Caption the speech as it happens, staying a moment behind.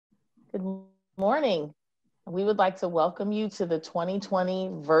Good morning. We would like to welcome you to the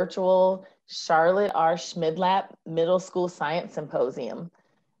 2020 virtual Charlotte R. Schmidlap Middle School Science Symposium.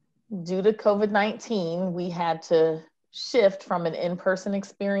 Due to COVID-19, we had to shift from an in-person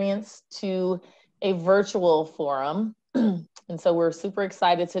experience to a virtual forum. And so we're super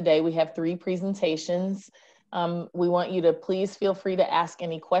excited today. We have 3 presentations. We want you to please feel free to ask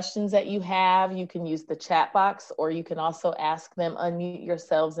any questions that you have. You can use the chat box, or you can also ask them, unmute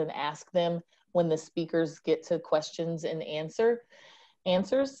yourselves and ask them when the speakers get to questions and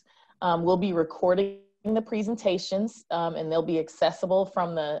answers. We'll be recording the presentations and they'll be accessible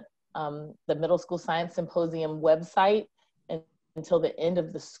from the Middle School Science Symposium website until the end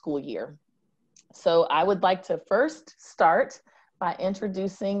of the school year. So I would like to first start by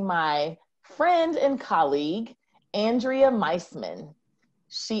introducing my friend and colleague, Andrea Meisman.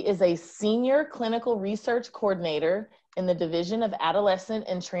 She is a senior clinical research coordinator in the Division of Adolescent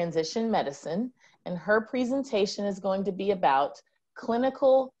and Transition Medicine, and her presentation is going to be about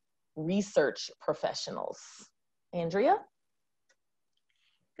clinical research professionals. Andrea?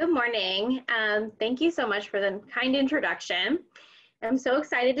 Good morning. Thank you so much for the kind introduction. I'm so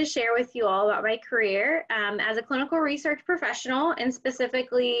excited to share with you all about my career as a clinical research professional, and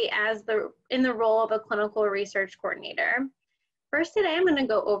specifically in the role of a clinical research coordinator. First today, I'm going to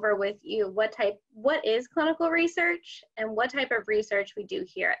go over with you what is clinical research and what type of research we do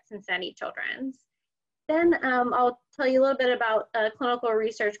here at Cincinnati Children's. Then I'll tell you a little bit about a clinical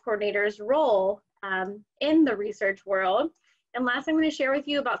research coordinator's role in the research world. And last, I'm going to share with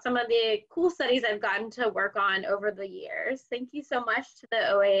you about some of the cool studies I've gotten to work on over the years. Thank you so much to the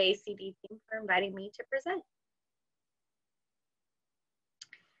OAACD team for inviting me to present.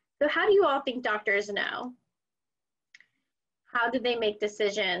 So how do you all think doctors know? How do they make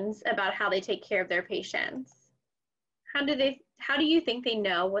decisions about how they take care of their patients? How do you think they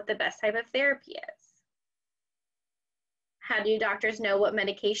know what the best type of therapy is? How do doctors know what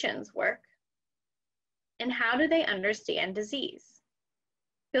medications work? And how do they understand disease?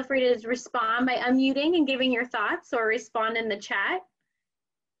 Feel free to respond by unmuting and giving your thoughts, or respond in the chat.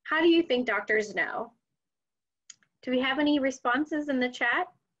 How do you think doctors know? Do we have any responses in the chat?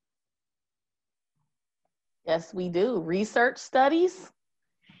 Yes, we do. Research studies?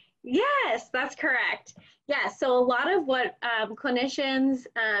 Yes, that's correct. Yes, so a lot of what clinicians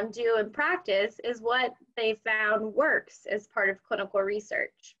do in practice is what they found works as part of clinical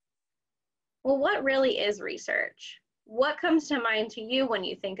research. Well, what really is research? What comes to mind to you when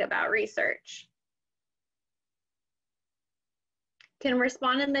you think about research? You can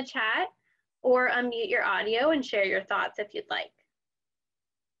respond in the chat or unmute your audio and share your thoughts if you'd like.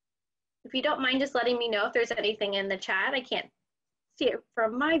 If you don't mind just letting me know if there's anything in the chat. I can't see it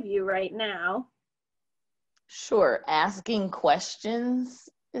from my view right now. Sure. Asking questions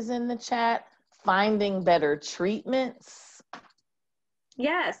is in the chat. Finding better treatments.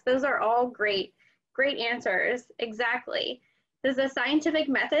 Yes, those are all great answers. Exactly. Does the scientific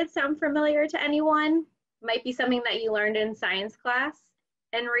method sound familiar to anyone? Might be something that you learned in science class.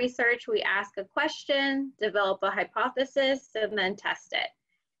 In research, we ask a question, develop a hypothesis, and then test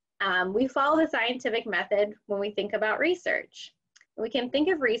it. We follow the scientific method when we think about research. We can think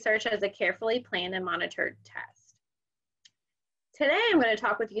of research as a carefully planned and monitored test. Today, I'm going to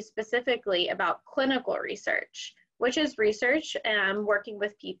talk with you specifically about clinical research, which is research working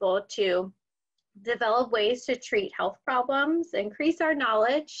with people to develop ways to treat health problems, increase our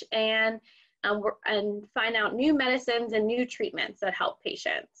knowledge, and find out new medicines and new treatments that help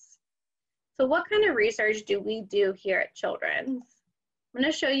patients. So what kind of research do we do here at Children's? I'm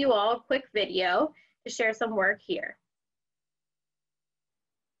going to show you all a quick video to share some work here.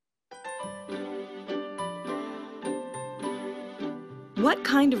 What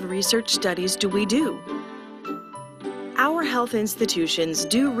kind of research studies do we do? Our health institutions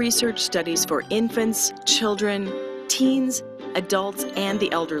do research studies for infants, children, teens, adults, and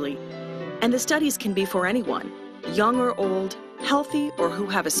the elderly. And the studies can be for anyone, young or old, healthy, or who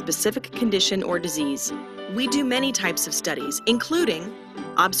have a specific condition or disease. We do many types of studies, including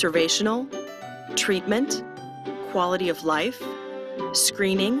observational, treatment, quality of life,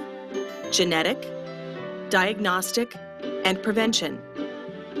 screening, genetic, diagnostic, and prevention.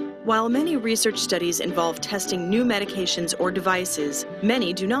 While many research studies involve testing new medications or devices,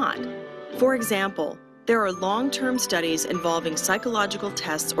 many do not. For example, there are long-term studies involving psychological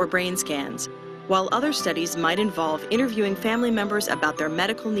tests or brain scans, while other studies might involve interviewing family members about their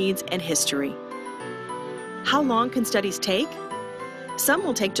medical needs and history. How long can studies take? Some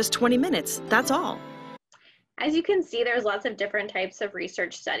will take just 20 minutes, that's all. As you can see, there's lots of different types of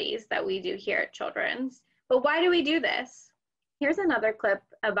research studies that we do here at Children's. But why do we do this? Here's another clip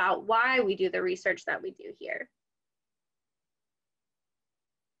about why we do the research that we do here.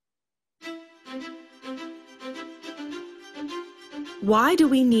 Why do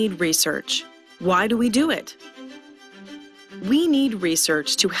we need research? Why do we do it? We need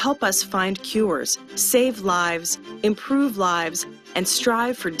research to help us find cures, save lives, improve lives, and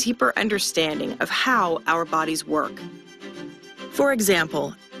strive for deeper understanding of how our bodies work. For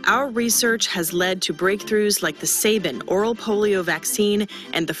example, our research has led to breakthroughs like the Sabin oral polio vaccine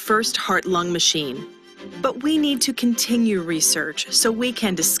and the first heart-lung machine. But we need to continue research so we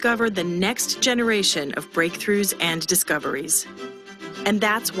can discover the next generation of breakthroughs and discoveries. And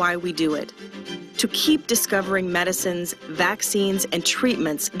that's why we do it. To keep discovering medicines, vaccines, and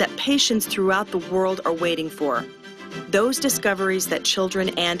treatments that patients throughout the world are waiting for. Those discoveries that children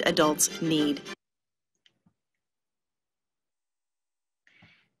and adults need.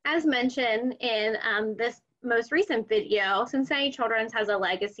 As mentioned in this most recent video, Cincinnati Children's has a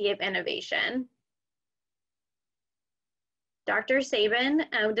legacy of innovation. Dr. Sabin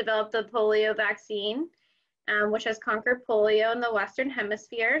developed the polio vaccine, which has conquered polio in the Western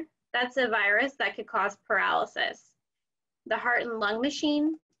Hemisphere. That's a virus that could cause paralysis. The heart and lung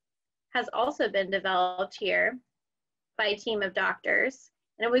machine has also been developed here by a team of doctors,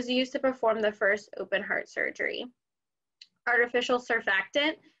 and it was used to perform the first open heart surgery. Artificial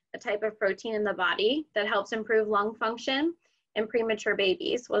surfactant, a type of protein in the body that helps improve lung function in premature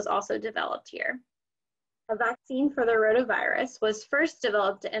babies, was also developed here. A vaccine for the rotavirus was first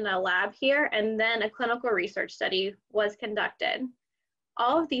developed in a lab here, and then a clinical research study was conducted.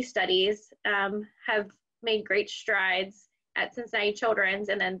 All of these studies have made great strides at Cincinnati Children's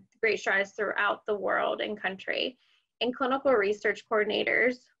and then great strides throughout the world and country. And clinical research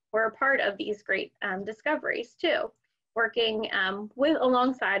coordinators were a part of these great discoveries too, working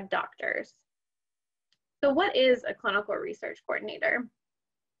alongside doctors. So what is a clinical research coordinator?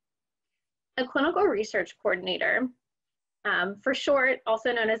 A clinical research coordinator, for short,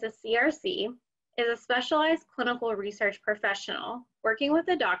 also known as a CRC, is a specialized clinical research professional working with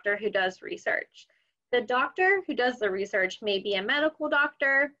a doctor who does research. The doctor who does the research may be a medical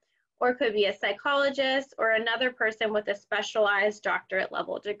doctor, or could be a psychologist, or another person with a specialized doctorate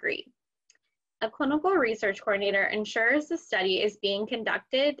level degree. A clinical research coordinator ensures the study is being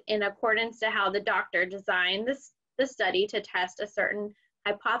conducted in accordance to how the doctor designed the study to test a certain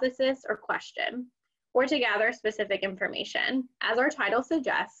hypothesis or question, or to gather specific information. As our title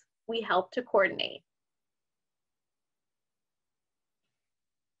suggests, we help to coordinate.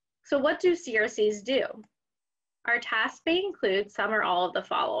 So what do CRCs do? Our tasks may include some or all of the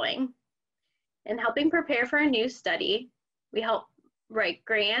following. In helping prepare for a new study, we help write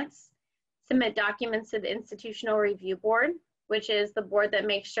grants, submit documents to the Institutional Review Board, which is the board that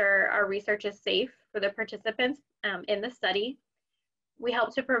makes sure our research is safe for the participants in the study. We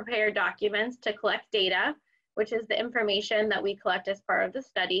help to prepare documents to collect data, which is the information that we collect as part of the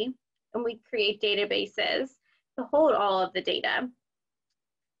study, and we create databases to hold all of the data.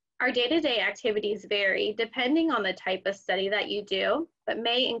 Our day-to-day activities vary depending on the type of study that you do, but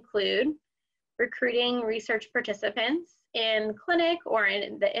may include recruiting research participants in clinic or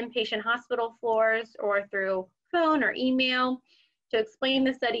in the inpatient hospital floors or through phone or email to explain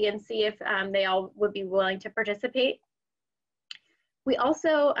the study and see if they all would be willing to participate. We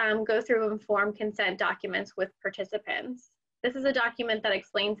also go through informed consent documents with participants. This is a document that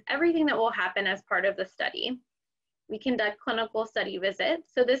explains everything that will happen as part of the study. We conduct clinical study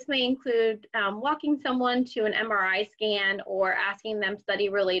visits. So this may include walking someone to an MRI scan or asking them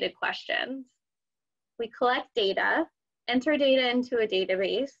study-related questions. We collect data, enter data into a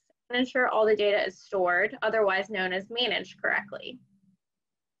database, and ensure all the data is stored, otherwise known as managed correctly.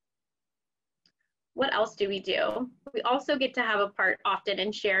 What else do we do? We also get to have a part often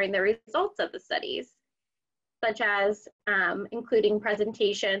in sharing the results of the studies, such as including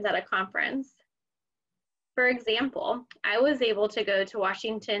presentations at a conference. For example, I was able to go to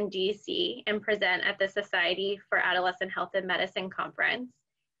Washington, D.C. and present at the Society for Adolescent Health and Medicine conference.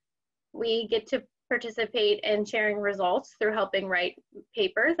 We get to participate in sharing results through helping write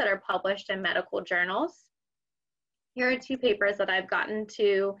papers that are published in medical journals. Here are two papers that I've gotten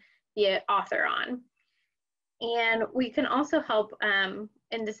to be an author on. And we can also help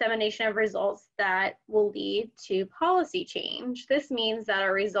in dissemination of results that will lead to policy change. This means that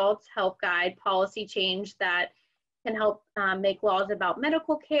our results help guide policy change that can help make laws about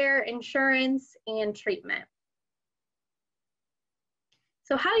medical care, insurance, and treatment.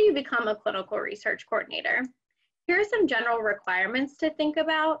 So how do you become a clinical research coordinator? Here are some general requirements to think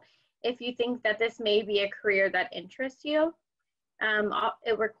about if you think that this may be a career that interests you.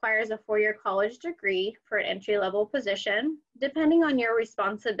 It requires a 4-year college degree for an entry-level position. Depending on your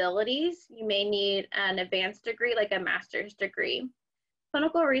responsibilities, you may need an advanced degree like a master's degree.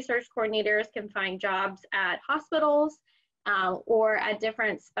 Clinical research coordinators can find jobs at hospitals or at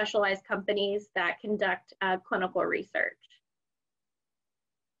different specialized companies that conduct clinical research.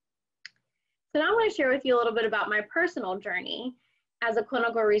 So now I want to share with you a little bit about my personal journey as a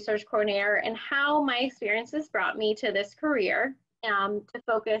clinical research coordinator and how my experiences brought me to this career to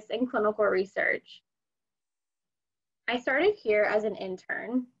focus in clinical research. I started here as an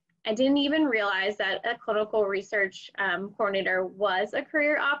intern. I didn't even realize that a clinical research coordinator was a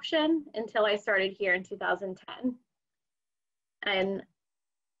career option until I started here in 2010. And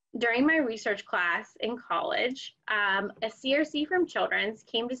during my research class in college, a CRC from Children's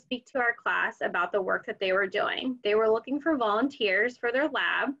came to speak to our class about the work that they were doing. They were looking for volunteers for their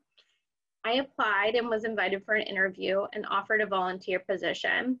lab. I applied and was invited for an interview and offered a volunteer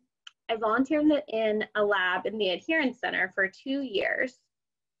position. I volunteered in a lab in the Adherence Center for 2 years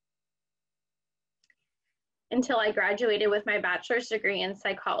until I graduated with my bachelor's degree in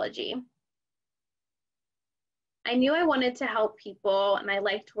psychology. I knew I wanted to help people, and I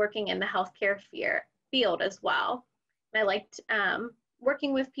liked working in the healthcare field as well. I liked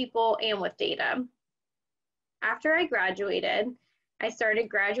working with people and with data. After I graduated, I started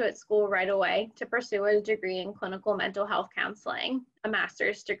graduate school right away to pursue a degree in clinical mental health counseling, a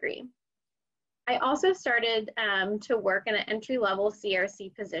master's degree. I also started to work in an entry-level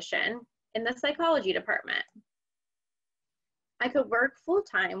CRC position in the psychology department. I could work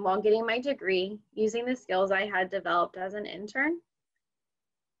full-time while getting my degree using the skills I had developed as an intern.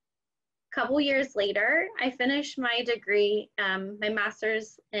 A couple years later, I finished my degree, my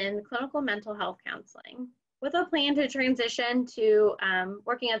master's in clinical mental health counseling, with a plan to transition to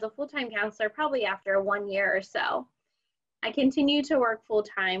working as a full-time counselor probably after 1 year or so. I continued to work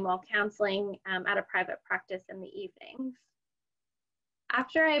full-time while counseling at a private practice in the evenings.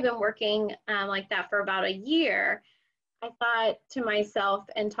 After I've been working like that for about a year, I thought to myself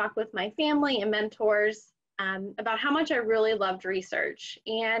and talked with my family and mentors about how much I really loved research.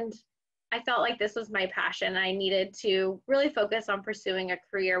 And I felt like this was my passion. I needed to really focus on pursuing a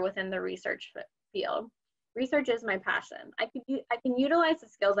career within the research field. Research is my passion. I can utilize the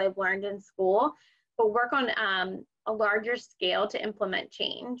skills I've learned in school, but work on a larger scale to implement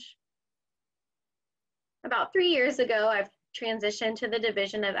change. About 3 years ago, I've transitioned to the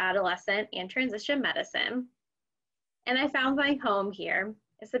Division of Adolescent and Transition Medicine. And I found my home here.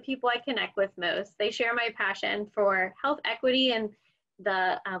 It's the people I connect with most. They share my passion for health equity and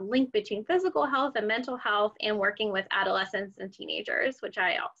the link between physical health and mental health and working with adolescents and teenagers, which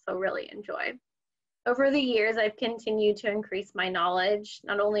I also really enjoy. Over the years, I've continued to increase my knowledge,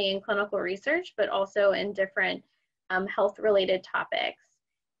 not only in clinical research, but also in different health-related topics.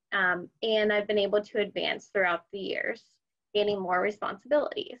 And I've been able to advance throughout the years, gaining more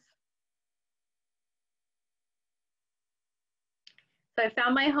responsibilities. So I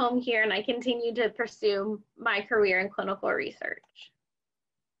found my home here and I continue to pursue my career in clinical research.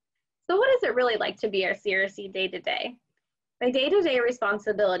 So what is it really like to be a CRC day-to-day? My day-to-day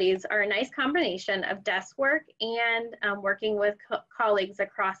responsibilities are a nice combination of desk work and working with colleagues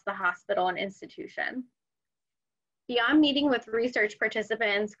across the hospital and institution. Beyond meeting with research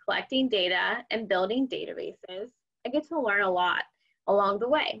participants, collecting data, and building databases, I get to learn a lot along the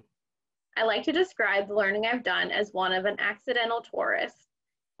way. I like to describe the learning I've done as one of an accidental tourist.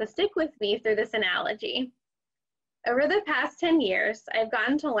 So stick with me through this analogy. Over the past 10 years, I've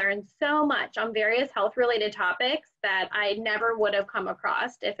gotten to learn so much on various health-related topics that I never would have come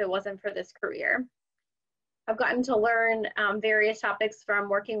across if it wasn't for this career. I've gotten to learn various topics from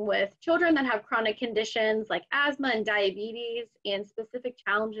working with children that have chronic conditions like asthma and diabetes and specific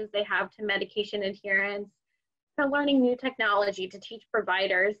challenges they have to medication adherence, to learning new technology to teach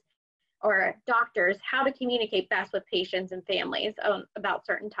providers or doctors how to communicate best with patients and families about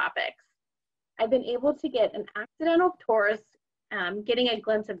certain topics. I've been able to get an accidental tourist getting a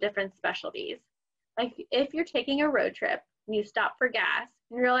glimpse of different specialties. Like if you're taking a road trip and you stop for gas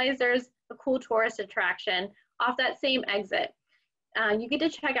and realize there's a cool tourist attraction off that same exit, you get to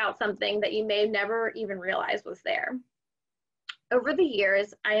check out something that you may have never even realized was there. Over the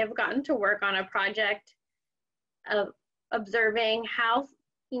years, I have gotten to work on a project of observing how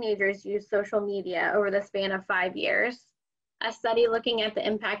teenagers use social media over the span of 5 years, a study looking at the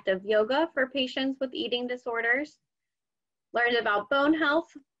impact of yoga for patients with eating disorders, learned about bone health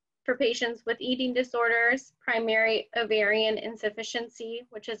for patients with eating disorders, primary ovarian insufficiency,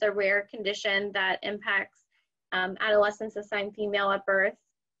 which is a rare condition that impacts adolescents assigned female at birth,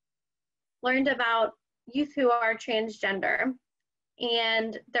 learned about youth who are transgender,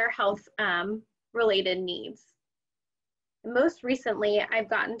 and their health related needs. Most recently, I've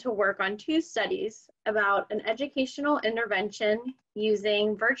gotten to work on 2 studies about an educational intervention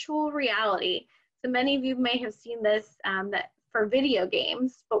using virtual reality. So many of you may have seen this for video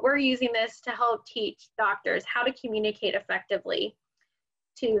games, but we're using this to help teach doctors how to communicate effectively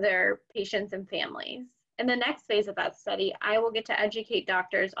to their patients and families. In the next phase of that study, I will get to educate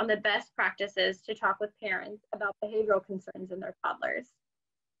doctors on the best practices to talk with parents about behavioral concerns in their toddlers.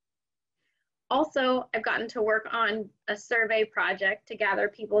 Also, I've gotten to work on a survey project to gather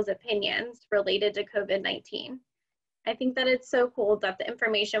people's opinions related to COVID-19. I think that it's so cool that the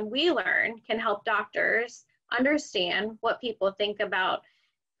information we learn can help doctors understand what people think about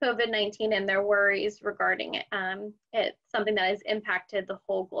COVID-19 and their worries regarding it. It's something that has impacted the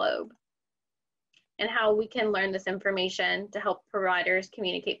whole globe, and how we can learn this information to help providers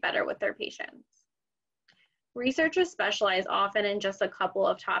communicate better with their patients. Researchers specialize often in just a couple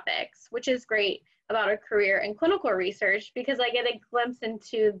of topics, which is great about a career in clinical research because I get a glimpse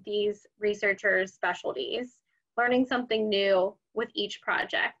into these researchers' specialties, learning something new with each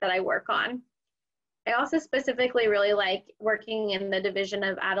project that I work on. I also specifically really like working in the division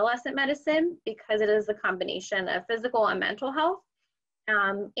of adolescent medicine because it is a combination of physical and mental health.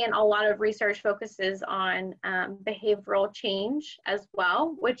 And a lot of research focuses on behavioral change as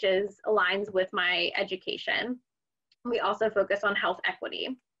well, which aligns with my education. We also focus on health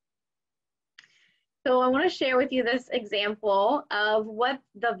equity. So I want to share with you this example of what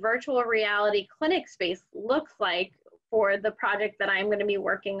the virtual reality clinic space looks like for the project that I'm going to be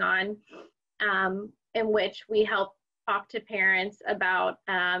working on, in which we help talk to parents about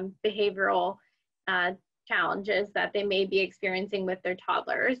behavioral challenges that they may be experiencing with their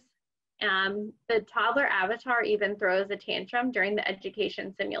toddlers. The toddler avatar even throws a tantrum during the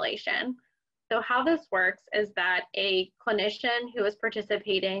education simulation. So how this works is that a clinician who is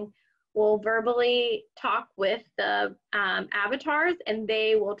participating will verbally talk with the avatars, and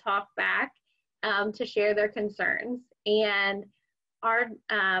they will talk back to share their concerns. And our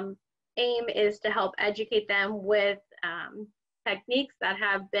aim is to help educate them with techniques that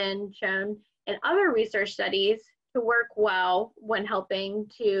have been shown in other research studies to work well when helping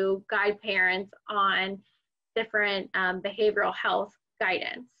to guide parents on different behavioral health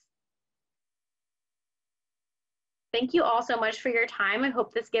guidance. Thank you all so much for your time. I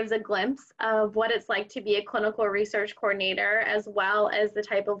hope this gives a glimpse of what it's like to be a clinical research coordinator, as well as the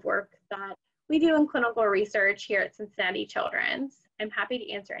type of work that we do in clinical research here at Cincinnati Children's. I'm happy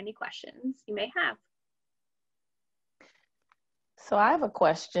to answer any questions you may have. So I have a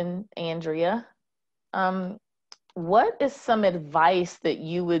question, Andrea. What is some advice that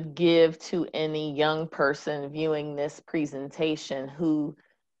you would give to any young person viewing this presentation who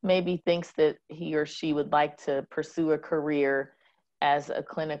maybe thinks that he or she would like to pursue a career as a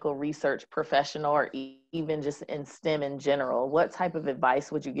clinical research professional, or even just in STEM in general? What type of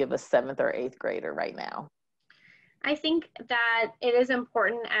advice would you give a 7th or 8th grader right now? I think that it is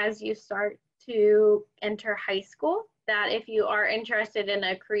important as you start to enter high school that if you are interested in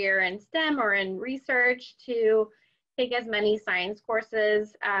a career in STEM or in research, to take as many science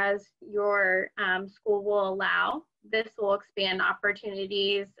courses as your school will allow. This will expand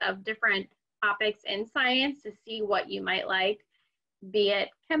opportunities of different topics in science to see what you might like, be it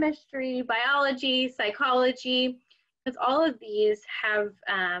chemistry, biology, psychology, because all of these have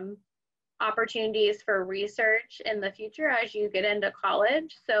opportunities for research in the future as you get into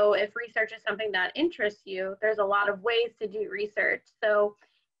college. So if research is something that interests you, there's a lot of ways to do research. So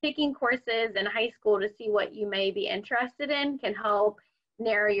taking courses in high school to see what you may be interested in can help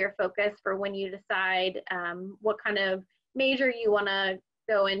narrow your focus for when you decide what kind of major you want to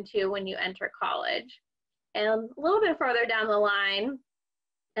go into when you enter college. And a little bit further down the line,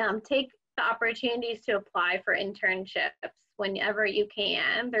 take the opportunities to apply for internships whenever you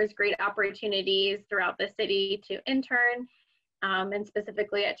can. There's great opportunities throughout the city to intern, and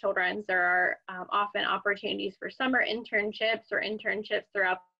specifically at Children's, there are often opportunities for summer internships or internships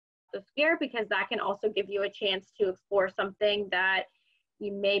throughout the year, because that can also give you a chance to explore something that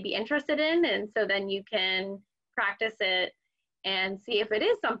you may be interested in, and so then you can practice it and see if it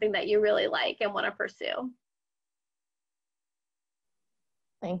is something that you really like and want to pursue.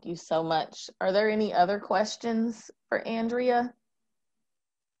 Thank you so much. Are there any other questions for Andrea?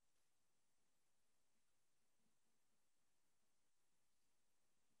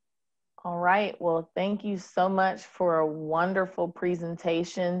 All right, well, thank you so much for a wonderful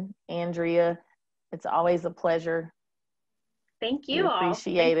presentation, Andrea. It's always a pleasure. Thank you. We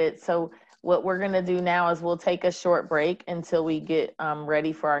appreciate it. So what we're gonna do now is we'll take a short break until we get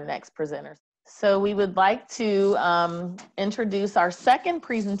ready for our next presenters. So we would like to introduce our second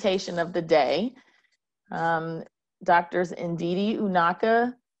presentation of the day, Doctors Ndidi,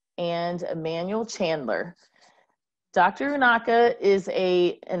 Unaka, and Emmanuel Chandler. Dr. Unaka is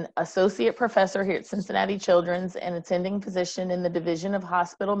an associate professor here at Cincinnati Children's and attending physician in the Division of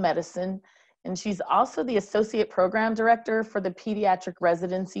Hospital Medicine. And she's also the associate program director for the Pediatric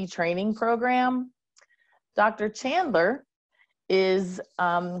Residency Training Program. Dr. Chandler is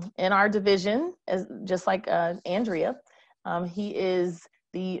in our division, just like Andrea. He is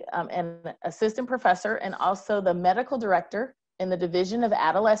an assistant professor and also the medical director in the Division of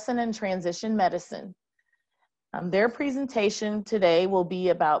Adolescent and Transition Medicine. Their presentation today will be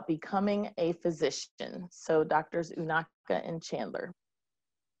about becoming a physician. So Drs. Unaka and Chandler.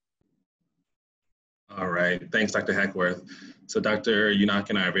 All right, thanks, Dr. Hackworth. So Dr.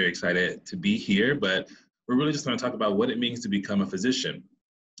 Unaka and I are very excited to be here, but we're really just going to talk about what it means to become a physician.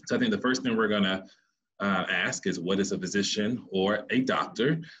 So I think the first thing we're going to ask is, what is a physician or a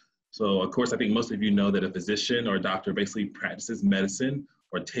doctor? So of course, I think most of you know that a physician or a doctor basically practices medicine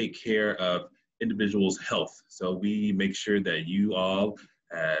or take care of individuals' health. So we make sure that you all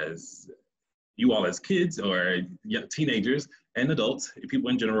as kids or teenagers and adults, people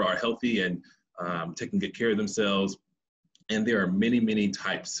in general, are healthy and taking good care of themselves. And there are many, many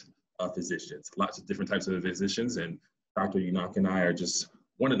types of physicians, lots of different types of physicians, and Dr. Unaka and I are just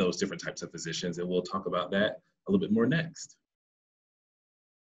one of those different types of physicians, and we'll talk about that a little bit more next.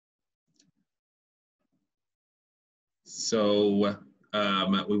 So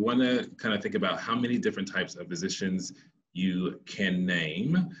we want to kind of think about how many different types of physicians you can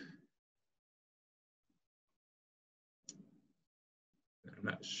name. I'm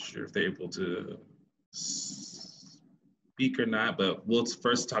not sure if they're able to speak or not, but we'll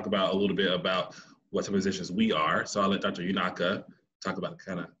first talk about a little bit about what type of physicians we are. So I'll let Dr. Unaka talk about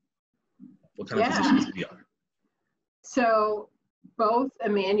what kind of physicians we are. So both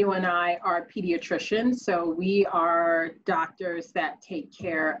Emmanuel and I are pediatricians. So we are doctors that take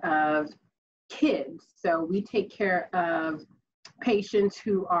care of kids. So we take care of patients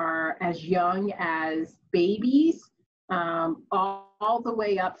who are as young as babies, all the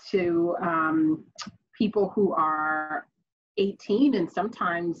way up to people who are 18 and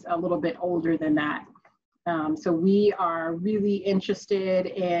sometimes a little bit older than that. So we are really interested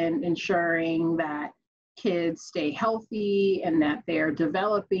in ensuring that kids stay healthy and that they're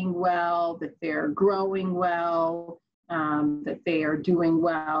developing well, that they're growing well, that they are doing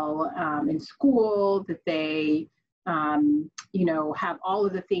well in school, that they have all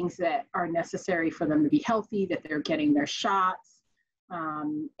of the things that are necessary for them to be healthy, that they're getting their shots.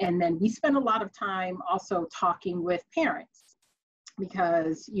 And then we spend a lot of time also talking with parents,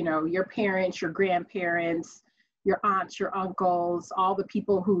 because your parents, your grandparents, your aunts, your uncles, all the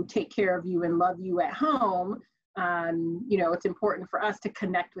people who take care of you and love you at home, it's important for us to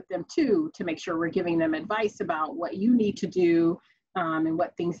connect with them too, to make sure we're giving them advice about what you need to do and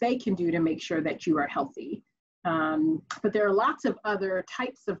what things they can do to make sure that you are healthy. But there are lots of other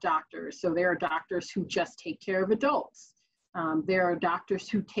types of doctors. So there are doctors who just take care of adults. There are doctors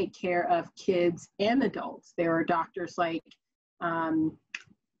who take care of kids and adults. There are doctors like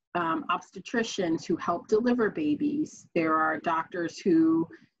obstetricians who help deliver babies. There are doctors who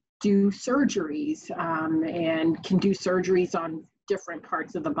do surgeries and can do surgeries on different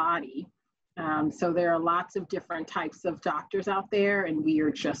parts of the body. So there are lots of different types of doctors out there, and we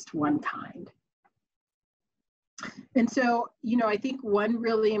are just one kind. And so, I think one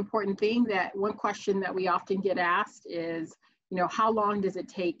really important thing, one question that we often get asked is, how long does it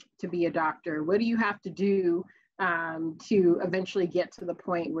take to be a doctor? What do you have to do to eventually get to the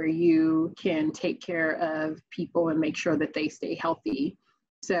point where you can take care of people and make sure that they stay healthy?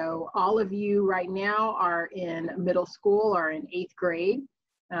 So all of you right now are in middle school or in 8th grade.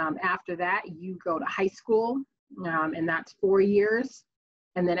 After that, you go to high school, and that's 4 years.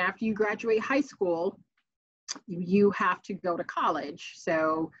 And then after you graduate high school, you have to go to college.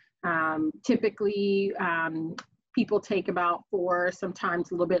 So typically, people take about 4,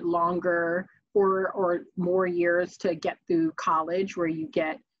 sometimes a little bit longer, 4 or more years to get through college, where you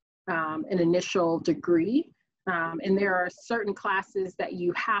get an initial degree. And there are certain classes that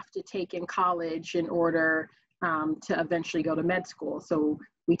you have to take in college in order to eventually go to med school. So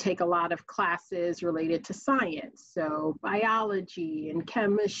we take a lot of classes related to science, so biology and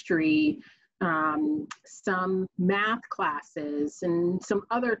chemistry, some math classes, and some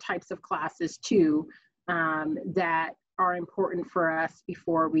other types of classes too, that are important for us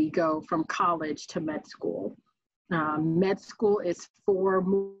before we go from college to med school. Med school is 4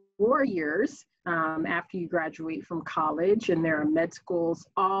 more years, after you graduate from college, and there are med schools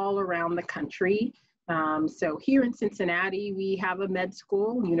all around the country. So here in Cincinnati, we have a med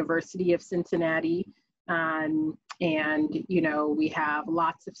school, University of Cincinnati, and you know, we have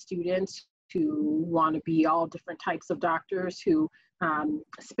lots of students who want to be all different types of doctors who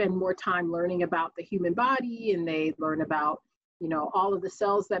spend more time learning about the human body, and they learn about, you know, all of the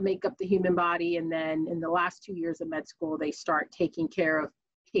cells that make up the human body. And then in the last 2 years of med school, they start taking care of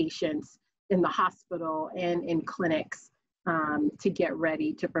patients in the hospital and in clinics to get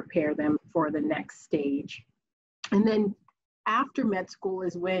ready to prepare them for the next stage. And then after med school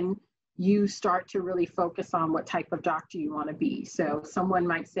is when you start to really focus on what type of doctor you want to be. So someone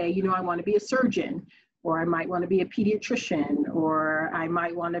might say, you know, I want to be a surgeon, or I might want to be a pediatrician, or I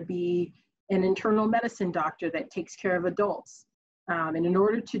might want to be an internal medicine doctor that takes care of adults. And in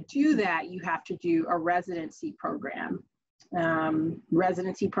order to do that, you have to do a residency program.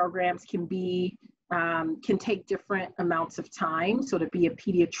 Residency programs can take different amounts of time. So to be a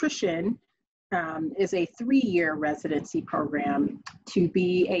pediatrician is a 3-year residency program. To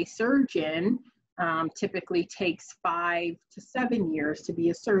be a surgeon typically takes 5 to 7 years to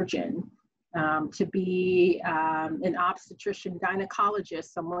be a surgeon. To be an obstetrician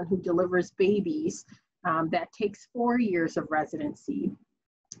gynecologist, someone who delivers babies, that takes 4 years of residency.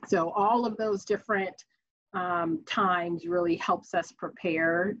 So all of those different times really helps us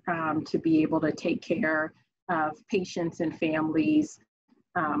prepare to be able to take care of patients and families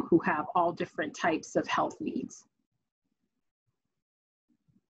who have all different types of health needs.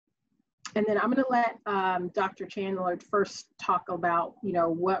 And then I'm going to let Dr. Chandler first talk about, you know,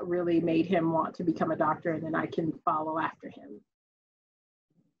 what really made him want to become a doctor, and then I can follow after him.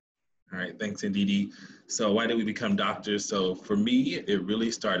 All right, thanks, Ndidi. So why did we become doctors? So for me, it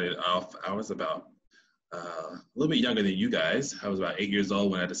really started off, I was about a little bit younger than you guys. I was about 8 years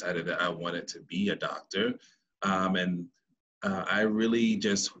old when I decided that I wanted to be a doctor. I really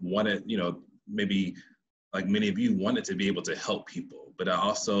just wanted, you know, maybe like many of you, wanted to be able to help people. But I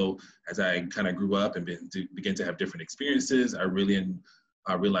also, as I kind of grew up and began to have different experiences, I really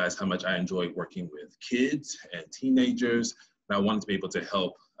realized how much I enjoyed working with kids and teenagers. And I wanted to be able to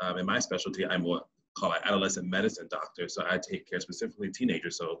help. In my specialty, I'm what call an adolescent medicine doctor. So I take care specifically of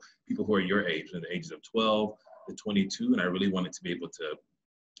teenagers, so people who are your age, in the ages of 12 to 22. And I really wanted to be able to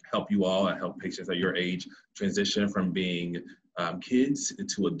help you all and help patients at your age transition from being kids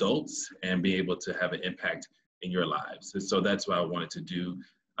to adults and be able to have an impact in your lives. And so that's what I wanted to do,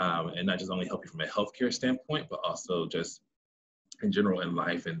 and not just only help you from a healthcare standpoint, but also just in general in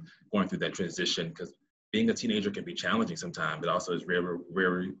life and going through that transition, because being a teenager can be challenging sometimes, but also is very,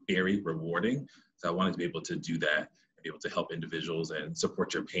 very, very rewarding. So I wanted to be able to do that and be able to help individuals and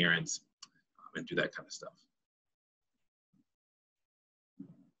support your parents and do that kind of stuff.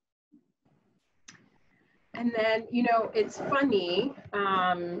 And then, you know, it's funny,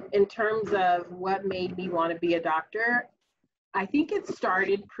 in terms of what made me want to be a doctor, I think it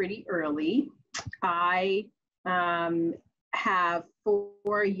started pretty early. I have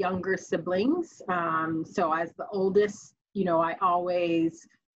 4 younger siblings. So as the oldest, you know, I always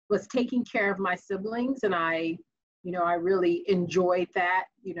was taking care of my siblings, and I really enjoyed that.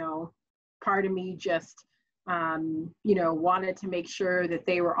 You know, part of me just, you know, wanted to make sure that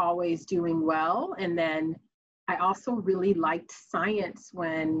they were always doing well. And then I also really liked science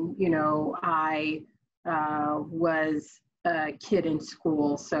when, you know, I was a kid in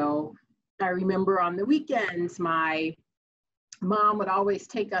school. So I remember on the weekends, my mom would always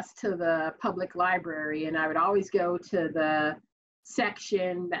take us to the public library, and I would always go to the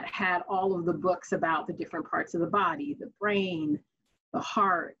section that had all of the books about the different parts of the body, the brain, the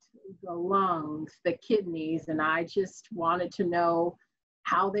heart, the lungs, the kidneys, and I just wanted to know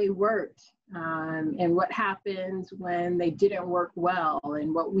how they worked, and what happens when they didn't work well,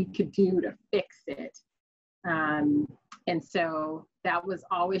 and what we could do to fix it. And so that was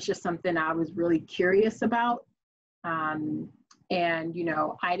always just something I was really curious about. And, you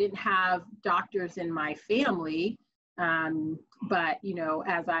know, I didn't have doctors in my family, but, you know,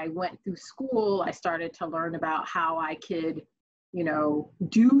 as I went through school, I started to learn about how I could, you know,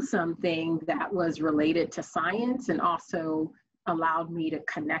 do something that was related to science and also allowed me to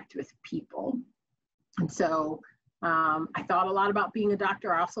connect with people. And so I thought a lot about being a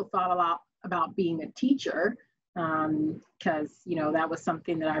doctor. I also thought a lot about being a teacher, because, you know, that was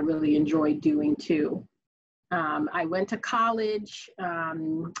something that I really enjoyed doing too. I went to college,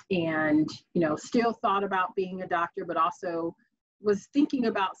 and, you know, still thought about being a doctor, but also was thinking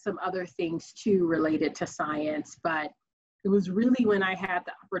about some other things too related to science. But it was really when I had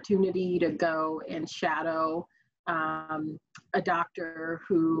the opportunity to go and shadow a doctor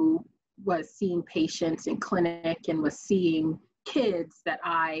who was seeing patients in clinic and was seeing kids that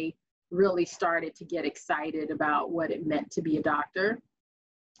I really started to get excited about what it meant to be a doctor,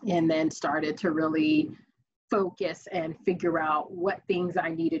 and then started to really focus and figure out what things I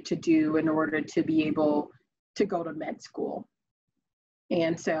needed to do in order to be able to go to med school.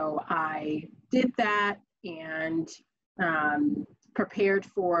 And so I did that and prepared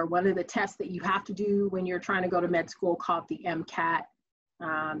for one of the tests that you have to do when you're trying to go to med school called the MCAT.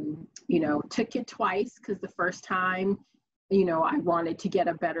 Took it twice because the first time, I wanted to get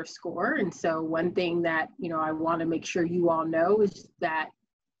a better score. And so one thing that, I want to make sure you all know is that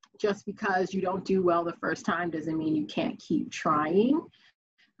just because you don't do well the first time doesn't mean you can't keep trying.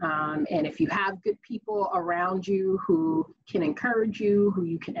 And if you have good people around you who can encourage you, who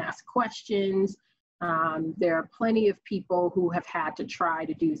you can ask questions, there are plenty of people who have had to try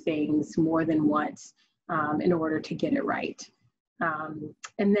to do things more than once in order to get it right.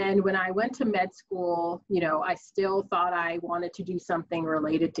 And then when I went to med school, I still thought I wanted to do something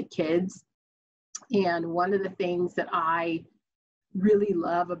related to kids. And one of the things that I really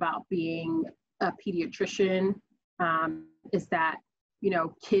love about being a pediatrician is that,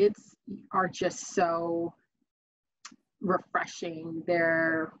 kids are just so refreshing.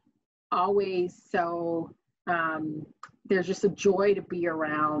 They're always so, there's just a joy to be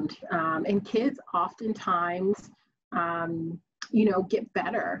around. And kids oftentimes, get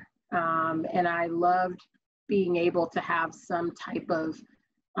better. And I loved being able to have some type of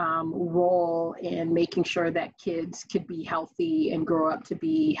role in making sure that kids could be healthy and grow up to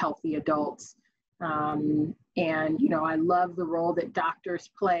be healthy adults. I love the role that doctors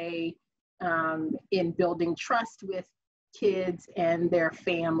play in building trust with kids and their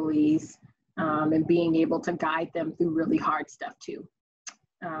families, and being able to guide them through really hard stuff too.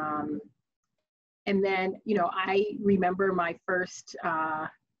 And then, I remember my first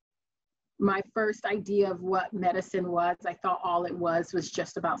idea of what medicine was. I thought all it was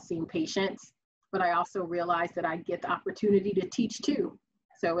just about seeing patients, but I also realized that I'd get the opportunity to teach too.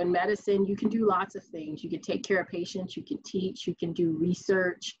 So in medicine, you can do lots of things. You can take care of patients, you can teach, you can do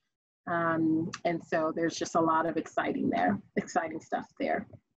research. And so there's just a lot of exciting stuff there.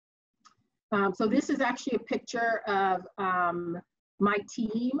 So this is actually a picture of my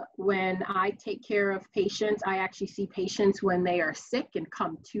team. When I take care of patients, I actually see patients when they are sick and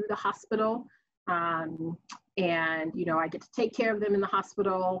come to the hospital. And, I get to take care of them in the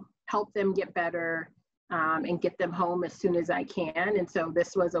hospital, help them get better, and get them home as soon as I can. And so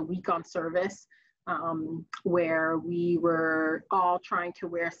this was a week on service where we were all trying to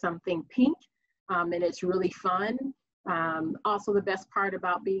wear something pink, and it's really fun. Also, the best part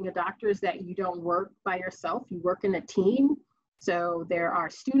about being a doctor is that you don't work by yourself, you work in a team. So there are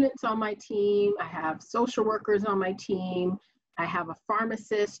students on my team, I have social workers on my team, I have a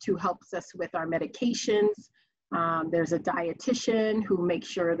pharmacist who helps us with our medications. There's a dietitian who makes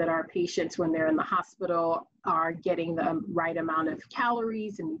sure that our patients, when they're in the hospital, are getting the right amount of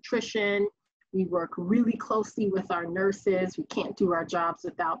calories and nutrition. We work really closely with our nurses. We can't do our jobs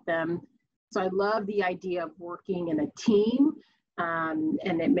without them. So I love the idea of working in a team,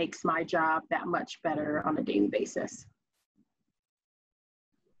 and it makes my job that much better on a daily basis.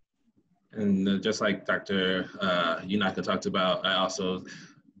 And just like Dr. Unaka talked about, I also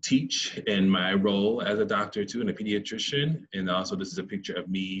teach in my role as a doctor too, and a pediatrician. And also this is a picture of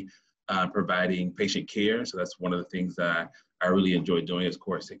me providing patient care. So that's one of the things that I really enjoy doing, is of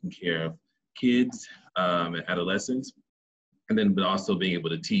course taking care of kids and adolescents. And then but also being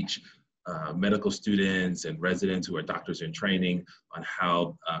able to teach medical students and residents who are doctors in training on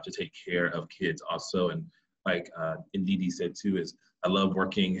how to take care of kids also. And like Ndidi said too, is I love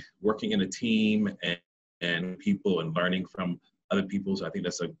working in a team and people and learning from other people. So I think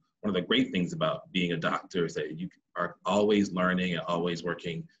that's one of the great things about being a doctor, is that you are always learning and always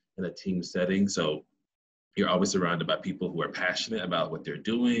working in a team setting. So you're always surrounded by people who are passionate about what they're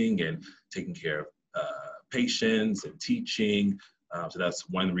doing and taking care of patients and teaching. So that's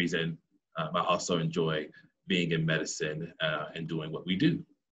one reason I also enjoy being in medicine and doing what we do.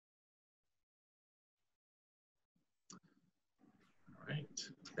 All right,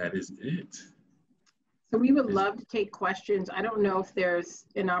 that is it. So we would love to take questions. I don't know if there's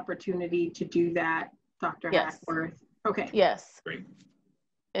an opportunity to do that, Dr. Yes. Hackworth. Okay. Yes. Great.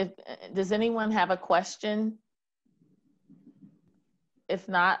 Does anyone have a question? If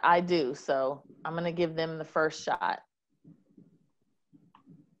not, I do. So I'm going to give them the first shot.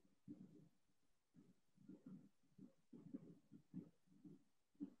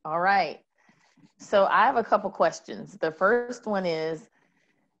 All right. So I have a couple questions. The first one is,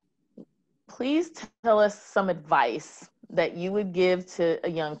 please tell us some advice that you would give to a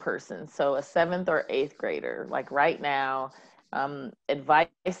young person, so a 7th or 8th grader, like right now, advice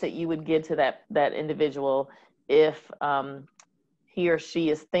that you would give to that individual if he or she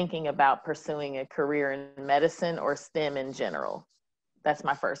is thinking about pursuing a career in medicine or STEM in general? That's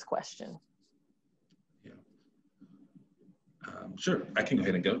my first question. Yeah. Sure, I can go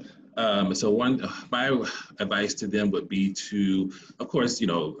ahead and go. So my advice to them would be to, of course,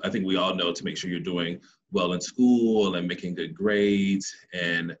 I think we all know to make sure you're doing well in school and making good grades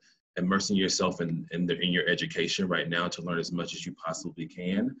and immersing yourself in your education right now to learn as much as you possibly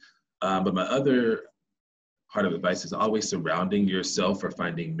can. But my other part of advice is always surrounding yourself or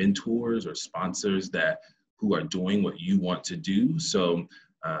finding mentors or sponsors who are doing what you want to do. So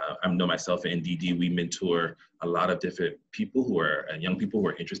I know myself and Ndidi, we mentor a lot of different people young people who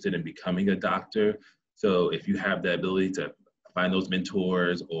are interested in becoming a doctor. So if you have the ability to find those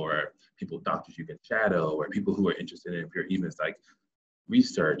mentors or doctors you can shadow, or people who are interested in, if you're even like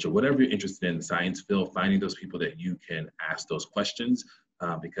research or whatever you're interested in the science field, finding those people that you can ask those questions,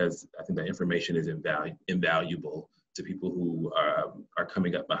 because I think that information is invaluable to people who are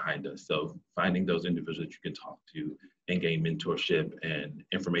coming up behind us. So finding those individuals that you can talk to and gain mentorship and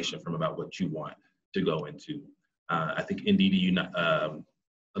information from about what you want to go into. I think Ndidi, you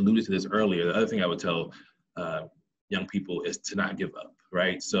alluded to this earlier. The other thing I would tell young people is to not give up,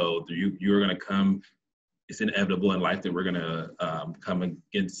 right? So you're gonna come, it's inevitable in life that we're gonna come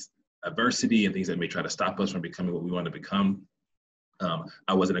against adversity and things that may try to stop us from becoming what we want to become.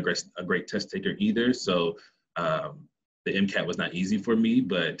 I wasn't a great test taker either, so the MCAT was not easy for me,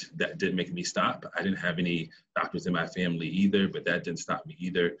 but that didn't make me stop. I didn't have any doctors in my family either, but that didn't stop me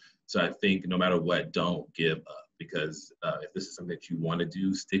either. So I think no matter what, don't give up, because if this is something that you want to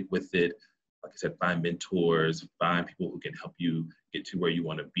do, stick with it. Like I said, find mentors, find people who can help you get to where you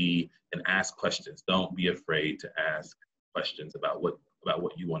want to be, and ask questions. Don't be afraid to ask questions about what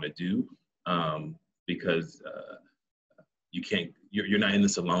you want to do, because you're not in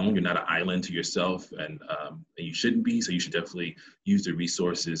this alone. You're not an island to yourself, and you shouldn't be. So you should definitely use the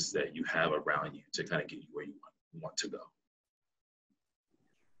resources that you have around you to kind of get you where you want to go.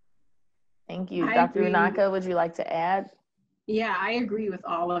 Thank you. Dr. Unaka, would you like to add? Yeah, I agree with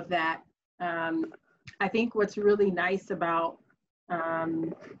all of that. I think what's really nice about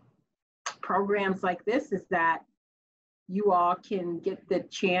programs like this is that you all can get the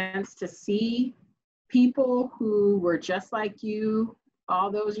chance to see people who were just like you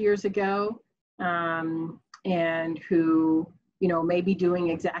all those years ago, and who, may be doing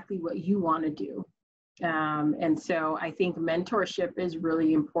exactly what you want to do. And so I think mentorship is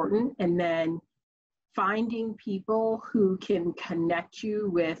really important. And then finding people who can connect you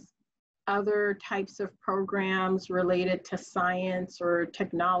with other types of programs related to science or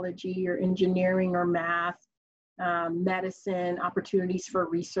technology or engineering or math, medicine, opportunities for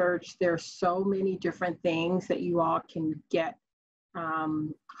research. There are so many different things that you all can get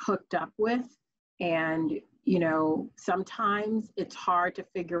hooked up with. And, sometimes it's hard to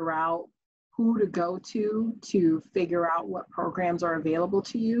figure out who to go to figure out what programs are available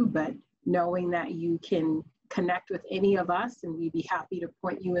to you, but knowing that you can connect with any of us and we'd be happy to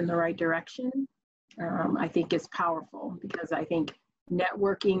point you in the right direction, I think is powerful, because I think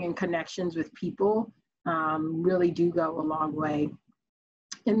networking and connections with people really do go a long way.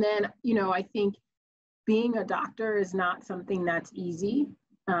 And then, I think being a doctor is not something that's easy.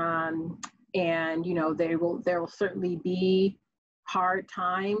 And, there will certainly be hard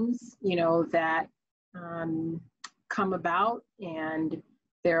times, that come about, and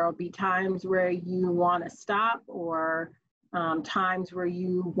there will be times where you want to stop, or times where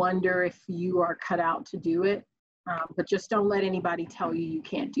you wonder if you are cut out to do it. But just don't let anybody tell you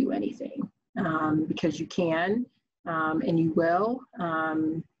can't do anything, because you can, and you will,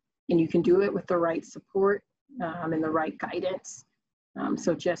 and you can do it with the right support and the right guidance.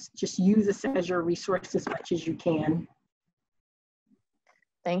 So just use this as your resource as much as you can.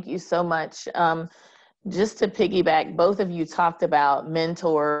 Thank you so much. Just to piggyback, both of you talked about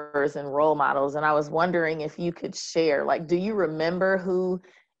mentors and role models, and I was wondering if you could share, do you remember who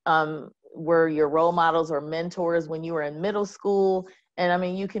were your role models or mentors when you were in middle school? And I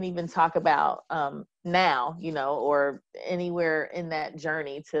mean, you can even talk about now, or anywhere in that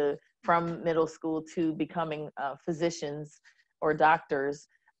journey from middle school to becoming physicians or doctors.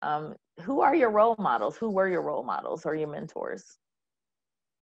 Who are your role models? Who were your role models or your mentors?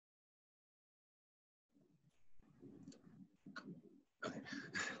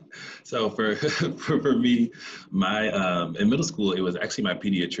 So for me, in middle school, it was actually my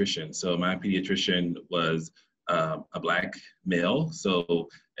pediatrician. So my pediatrician was a Black male. So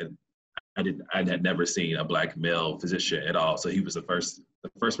I had never seen a Black male physician at all. So he was the first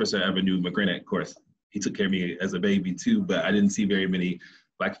person I ever knew. McGranite, of course, he took care of me as a baby too, but I didn't see very many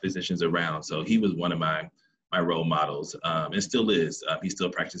Black physicians around. So he was one of my role models, and still is. He still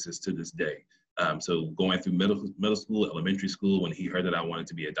practices to this day. So going through middle school, elementary school, when he heard that I wanted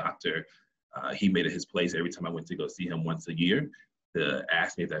to be a doctor, he made it his place every time I went to go see him once a year to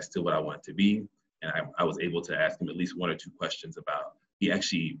ask me if that's still what I wanted to be. And I was able to ask him at least one or two questions about, he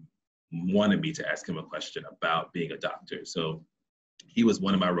actually wanted me to ask him a question about being a doctor. So he was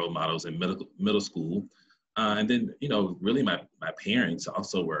one of my role models in middle school. And then, really my parents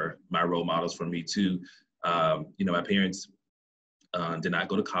also were my role models for me too. My parents did not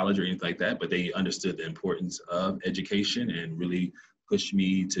go to college or anything like that, but they understood the importance of education and really pushed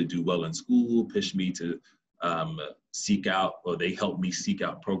me to do well in school, pushed me to seek out, or they helped me seek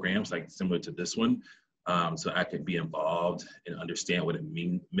out programs like similar to this one, so I could be involved and understand what it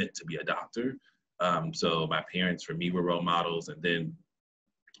meant to be a doctor. So my parents for me were role models, and then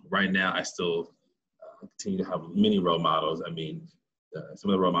right now I still continue to have many role models. I mean, some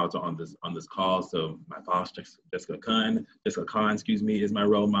of the role models are on this call. So my boss, Jessica Khan, is my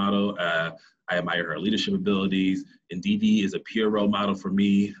role model. I admire her leadership abilities. Ndidi is a peer role model for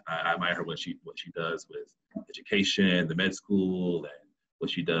me. I admire her what she does with education, the med school, and what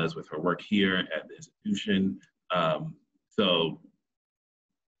she does with her work here at the institution. I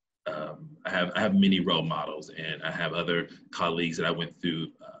have many role models, and I have other colleagues that I went through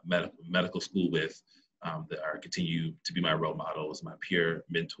medical school with that continue to be my role models, my peer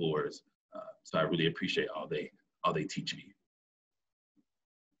mentors. So I really appreciate all they teach me.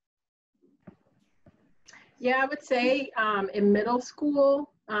 Yeah, I would say in middle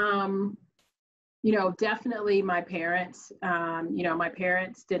school, definitely my parents. My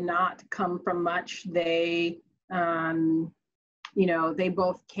parents did not come from much. They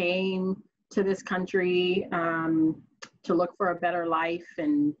both came to this country to look for a better life,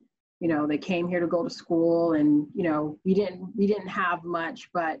 and they came here to go to school, and we didn't have much,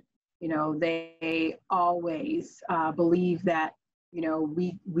 but they always believed that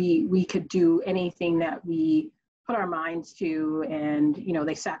we could do anything that we put our minds to, and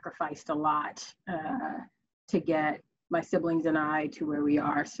they sacrificed a lot to get my siblings and I to where we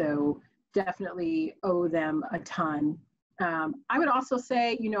are. So definitely owe them a ton. I would also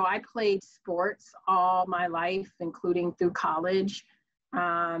say, I played sports all my life, including through college.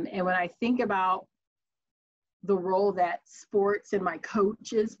 And when I think about the role that sports and my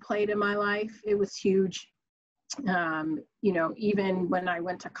coaches played in my life, it was huge. Even when I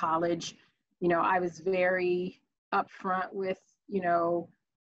went to college, I was very upfront with,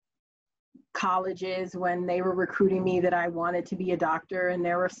 colleges when they were recruiting me that I wanted to be a doctor. And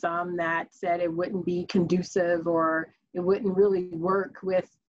there were some that said it wouldn't be conducive, or it wouldn't really work with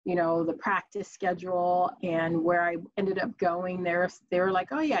the practice schedule. And where I ended up going, they were like,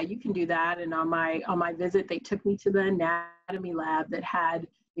 oh yeah, you can do that. And on my visit, they took me to the anatomy lab that had,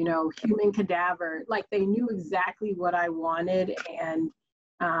 human cadaver. Like, they knew exactly what I wanted. And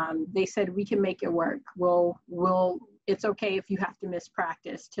they said, we can make it work. It's okay if you have to miss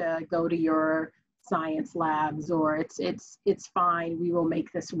practice to go to your science labs, or it's fine. We will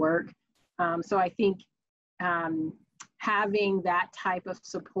make this work. So I think having that type of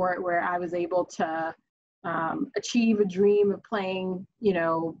support where I was able to achieve a dream of playing,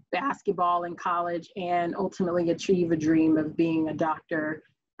 basketball in college, and ultimately achieve a dream of being a doctor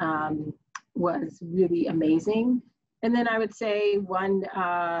was really amazing. And then I would say one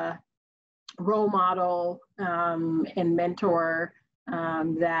role model and mentor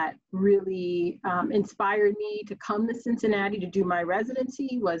that really inspired me to come to Cincinnati to do my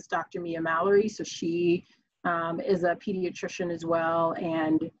residency was Dr. Mia Mallory. So she is a pediatrician as well,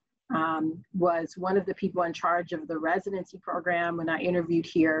 and was one of the people in charge of the residency program when I interviewed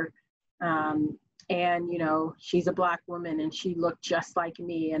here. And, she's a Black woman, and she looked just like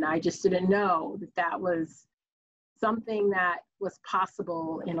me. And I just didn't know that was something that was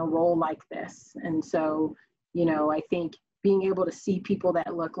possible in a role like this. And so, I think being able to see people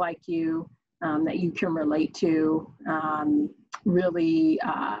that look like you, that you can relate to, really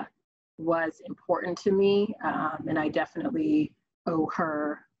was important to me. And I definitely owe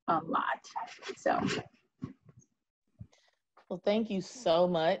her a lot. So. Well, thank you so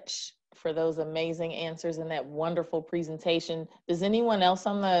much for those amazing answers and that wonderful presentation. Does anyone else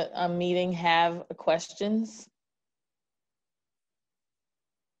on the meeting have questions?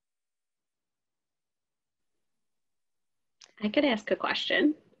 I could ask a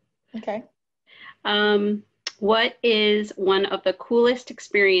question. Okay. What is one of the coolest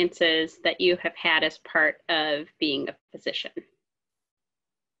experiences that you have had as part of being a physician?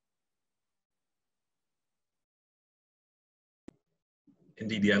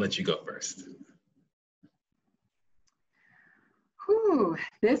 Ndidi, I'll let you go first. Whew,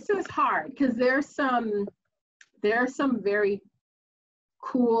 this is hard because there's some very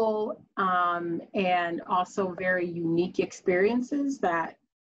cool and also very unique experiences that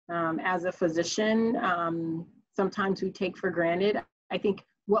as a physician, sometimes we take for granted. I think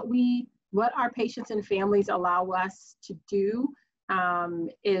what our patients and families allow us to do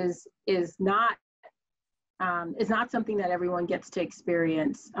is not something that everyone gets to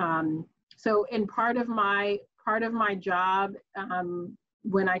experience. So in part of my job,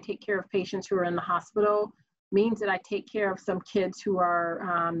 when I take care of patients who are in the hospital, means that I take care of some kids who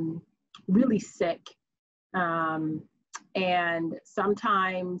are really sick. And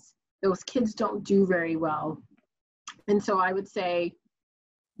sometimes those kids don't do very well. And so I would say,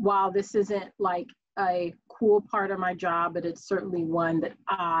 while this isn't like a cool part of my job, but it's certainly one that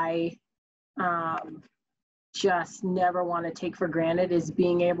I just never want to take for granted, is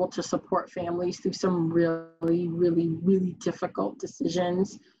being able to support families through some really, really, really difficult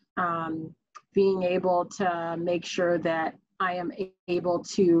decisions. Being able to make sure that I am able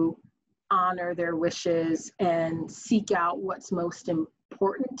to honor their wishes and seek out what's most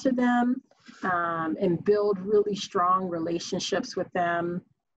important to them, and build really strong relationships with them.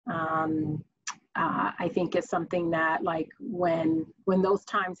 I think it's something that, like, when those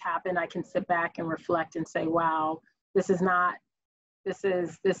times happen, I can sit back and reflect and say, wow, this is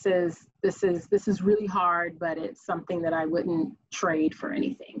really hard, but it's something that I wouldn't trade for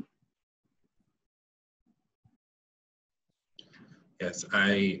anything. Yes,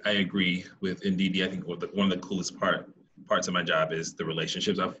 I agree with Ndidi. I think one of the coolest parts of my job is the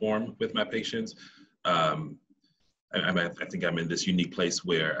relationships I form with my patients. I think I'm in this unique place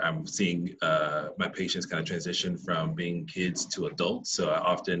where I'm seeing my patients kind of transition from being kids to adults. So I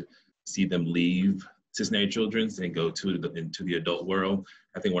often see them leave Cincinnati Children's and go into the adult world.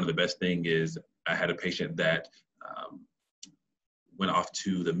 I think one of the best things is I had a patient that went off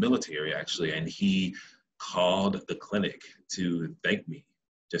to the military, actually, and he called the clinic to thank me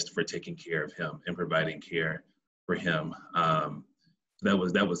just for taking care of him and providing care for him.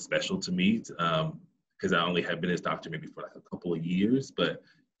 That was special to me, because I only had been his doctor maybe for like a couple of years, but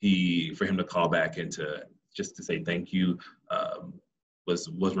for him to call back and to say thank you was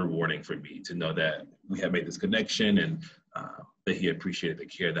rewarding for me, to know that we had made this connection and that he appreciated the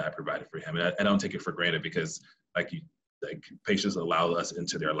care that I provided for him. And I don't take it for granted, because patients allow us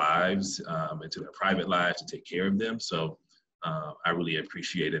into their lives, into their private lives, to take care of them. So I really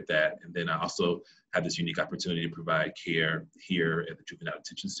appreciated that. And then I also had this unique opportunity to provide care here at the Juvenile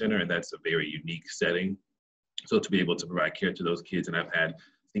Detention Center, and that's a very unique setting. So to be able to provide care to those kids, and I've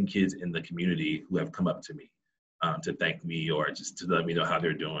seen kids in the community who have come up to me to thank me or just to let me know how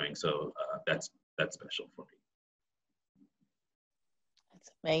they're doing. So that's special for me.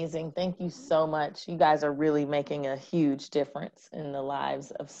 That's amazing. Thank you so much. You guys are really making a huge difference in the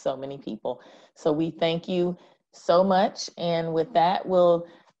lives of so many people. So we thank you so much. And with that, we'll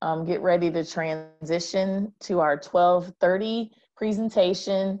get ready to transition to our 12:30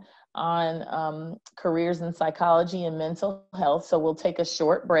 presentation on careers in psychology and mental health. So we'll take a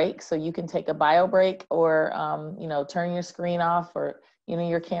short break, so you can take a bio break or turn your screen off, or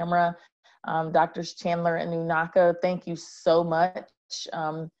your camera. Drs. Chandler and Unaka, thank you so much.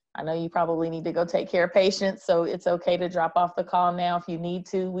 I know you probably need to go take care of patients, so it's okay to drop off the call now if you need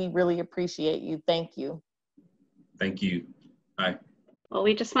to. We really appreciate you. Thank you. Thank you. Bye. Well,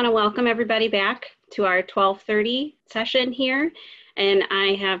 we just want to welcome everybody back to our 12:30 session here. And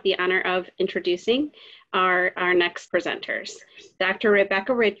I have the honor of introducing our next presenters, Dr.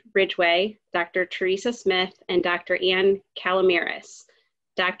 Rebekah Ridgeway, Dr. Teresa Smith, and Dr. Ann Calamiris.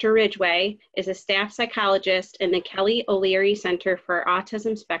 Dr. Ridgeway is a staff psychologist in the Kelly O'Leary Center for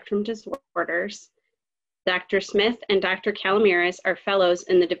Autism Spectrum Disorders. Dr. Smith and Dr. Calamiris are fellows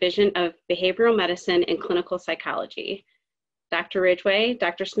in the Division of Behavioral Medicine and Clinical Psychology. Dr. Ridgeway,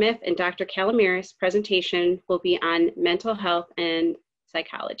 Dr. Smith, and Dr. Calamiris' presentation will be on mental health and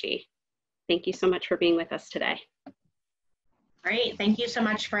psychology. Thank you so much for being with us today. Great, thank you so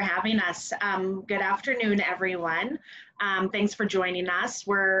much for having us. Good afternoon, everyone. Thanks for joining us.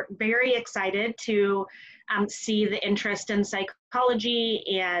 We're very excited to see the interest in psychology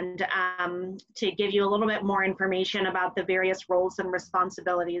and to give you a little bit more information about the various roles and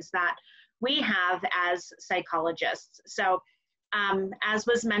responsibilities that we have as psychologists. So as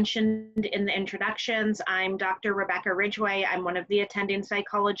was mentioned in the introductions, I'm Dr. Rebekah Ridgeway. I'm one of the attending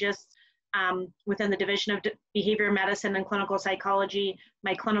psychologists within the Division of Behavior Medicine and Clinical Psychology.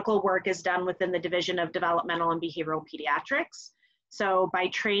 My clinical work is done within the Division of Developmental and Behavioral Pediatrics. So by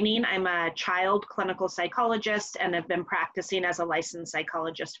training, I'm a child clinical psychologist and have been practicing as a licensed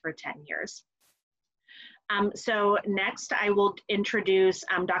psychologist for 10 years. So next I will introduce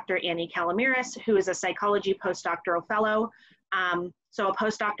Dr. Annie Calamiris, who is a psychology postdoctoral fellow. So a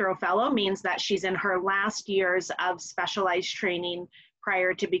postdoctoral fellow means that she's in her last years of specialized training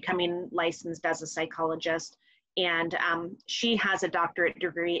prior to becoming licensed as a psychologist. And she has a doctorate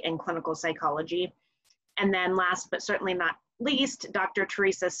degree in clinical psychology. And then last but certainly not least, Dr.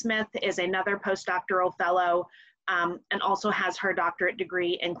 Teresa Smith is another postdoctoral fellow and also has her doctorate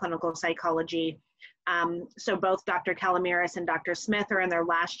degree in clinical psychology. So both Dr. Calamiris and Dr. Smith are in their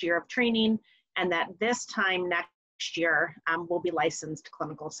last year of training, and that this time next year will be licensed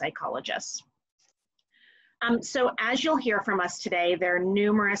clinical psychologists. So as you'll hear from us today, there are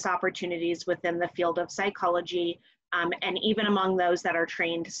numerous opportunities within the field of psychology, and even among those that are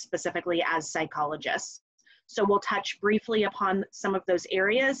trained specifically as psychologists. So we'll touch briefly upon some of those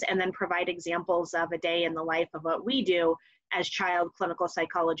areas and then provide examples of a day in the life of what we do as child clinical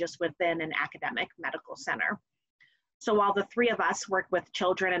psychologists within an academic medical center. So while the three of us work with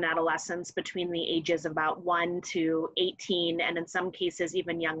children and adolescents between the ages of about 1 to 18, and in some cases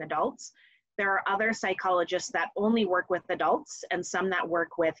even young adults, there are other psychologists that only work with adults and some that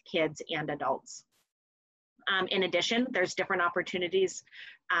work with kids and adults. In addition, there's different opportunities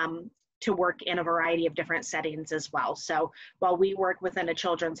to work in a variety of different settings as well. So while we work within a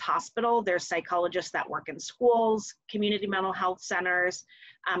children's hospital, there's psychologists that work in schools, community mental health centers,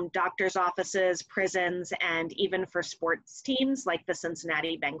 doctors' offices, prisons, and even for sports teams like the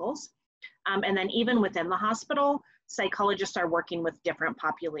Cincinnati Bengals. And then even within the hospital, psychologists are working with different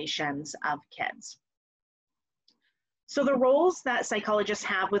populations of kids. So the roles that psychologists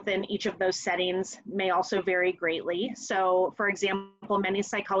have within each of those settings may also vary greatly. So for example, many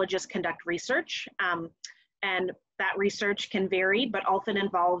psychologists conduct research, and that research can vary, but often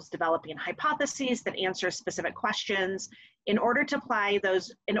involves developing hypotheses that answer specific questions in order to apply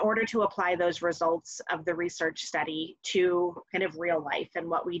those results of the research study to kind of real life and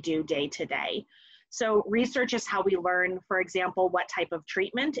what we do day to day. So research is how we learn, for example, what type of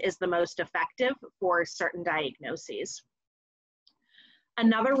treatment is the most effective for certain diagnoses.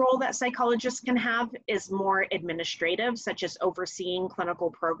 Another role that psychologists can have is more administrative, such as overseeing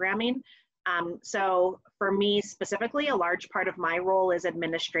clinical programming. So for me specifically, a large part of my role is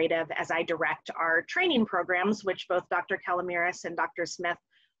administrative as I direct our training programs, which both Dr. Calamiris and Dr. Smith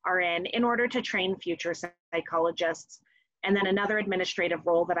are in order to train future psychologists. And then another administrative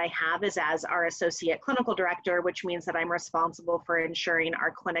role that I have is as our associate clinical director, which means that I'm responsible for ensuring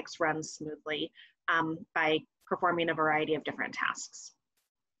our clinics run smoothly by performing a variety of different tasks.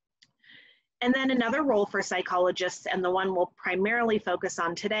 And then another role for psychologists, and the one we'll primarily focus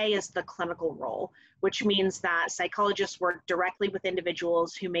on today, is the clinical role, which means that psychologists work directly with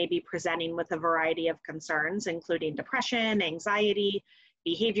individuals who may be presenting with a variety of concerns, including depression, anxiety,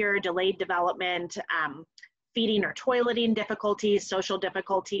 behavior, delayed development, feeding or toileting difficulties, social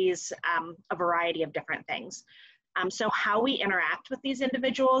difficulties, a variety of different things. So how we interact with these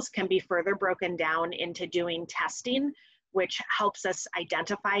individuals can be further broken down into doing testing, which helps us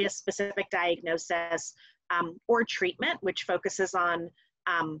identify a specific diagnosis, or treatment, which focuses on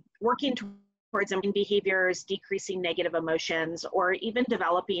working towards improving behaviors, decreasing negative emotions, or even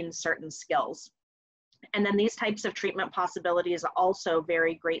developing certain skills. And then these types of treatment possibilities also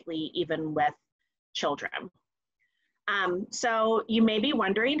vary greatly even with children. So you may be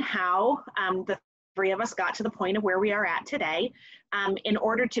wondering how the three of us got to the point of where we are at today. In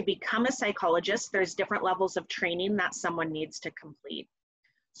order to become a psychologist, there's different levels of training that someone needs to complete.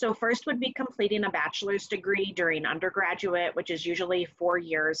 So first would be completing a bachelor's degree during undergraduate, which is usually 4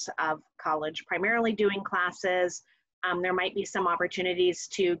 years of college, primarily doing classes. There might be some opportunities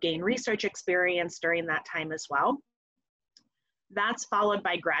to gain research experience during that time as well. That's followed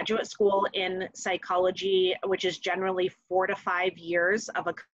by graduate school in psychology, which is generally 4 to 5 years of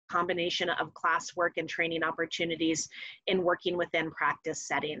a combination of classwork and training opportunities in working within practice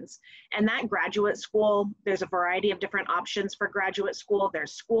settings. And that graduate school, there's a variety of different options for graduate school.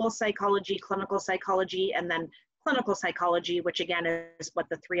 There's school psychology, clinical psychology, and then clinical psychology, which again is what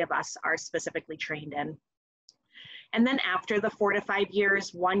the three of us are specifically trained in. And then after the 4 to 5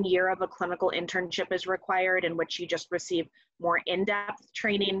 years, 1 year of a clinical internship is required, in which you just receive more in-depth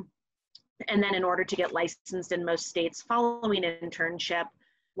training. And then in order to get licensed in most states following an internship,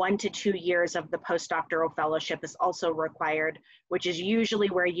 1 to 2 years of the postdoctoral fellowship is also required, which is usually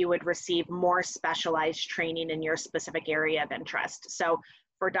where you would receive more specialized training in your specific area of interest. So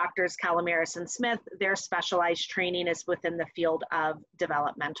for Drs. Calamiris and Smith, their specialized training is within the field of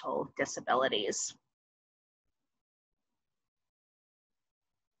developmental disabilities.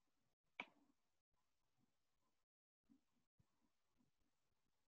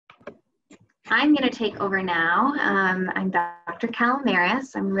 I'm going to take over now. I'm Dr.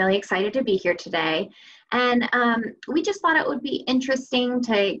 Calamaris. I'm really excited to be here today. And we just thought it would be interesting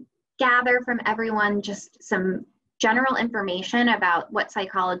to gather from everyone just some general information about what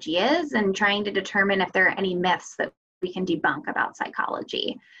psychology is and trying to determine if there are any myths that we can debunk about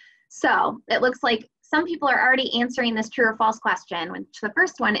psychology. So it looks like some people are already answering this true or false question, which the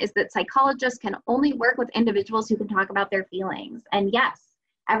first one is that psychologists can only work with individuals who can talk about their feelings. And yes,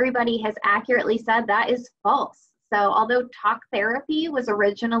 everybody has accurately said that is false. So although talk therapy was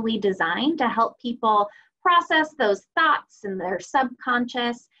originally designed to help people process those thoughts and their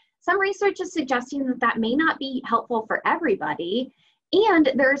subconscious, some research is suggesting that that may not be helpful for everybody.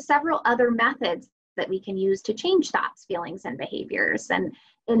 And there are several other methods that we can use to change thoughts, feelings, and behaviors. And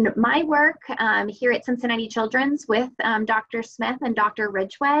in my work here at Cincinnati Children's with Dr. Smith and Dr.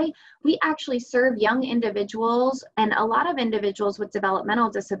 Ridgeway, we actually serve young individuals and a lot of individuals with developmental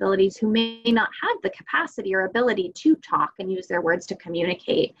disabilities who may not have the capacity or ability to talk and use their words to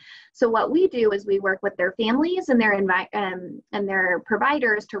communicate. So what we do is we work with their families and their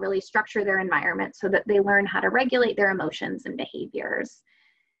providers to really structure their environment so that they learn how to regulate their emotions and behaviors.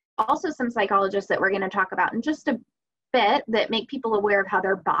 Also, some psychologists that we're going to talk about in just a bit that make people aware of how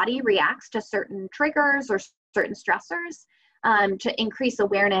their body reacts to certain triggers or certain stressors to increase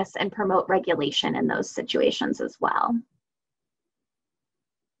awareness and promote regulation in those situations as well.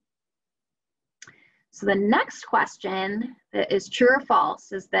 So the next question that is true or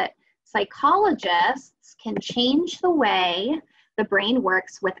false is that psychologists can change the way the brain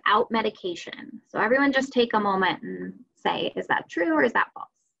works without medication. So everyone just take a moment and say, is that true or is that false?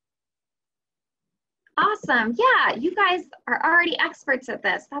 Awesome. Yeah, you guys are already experts at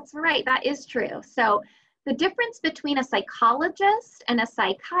this. That's right. That is true. So the difference between a psychologist and a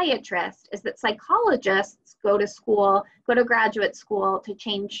psychiatrist is that psychologists go to school, go to graduate school to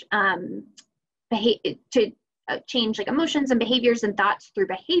change change like emotions and behaviors and thoughts through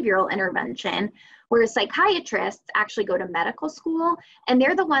behavioral intervention, whereas psychiatrists actually go to medical school and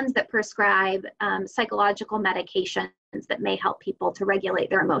they're the ones that prescribe psychological medications that may help people to regulate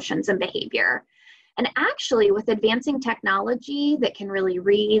their emotions and behavior. And actually, with advancing technology that can really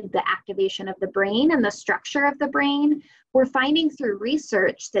read the activation of the brain and the structure of the brain, we're finding through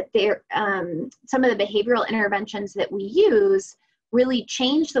research that some of the behavioral interventions that we use really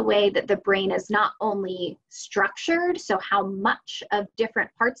change the way that the brain is not only structured, so how much of different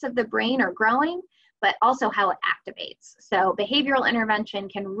parts of the brain are growing, but also how it activates. So behavioral intervention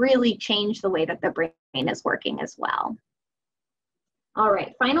can really change the way that the brain is working as well. All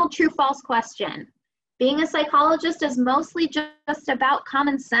right, final true-false question. Being a psychologist is mostly just about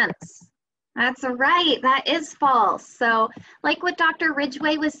common sense. That's right, that is false. So like what Dr.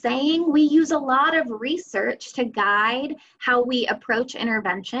 Ridgeway was saying, we use a lot of research to guide how we approach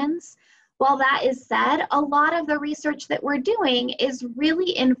interventions. While that is said, a lot of the research that we're doing is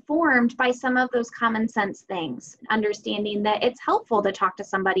really informed by some of those common sense things, understanding that it's helpful to talk to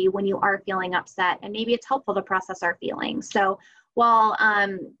somebody when you are feeling upset, and maybe it's helpful to process our feelings. So while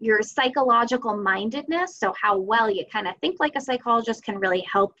your psychological mindedness, so how well you kind of think like a psychologist, can really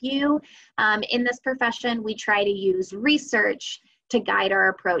help you in this profession, we try to use research to guide our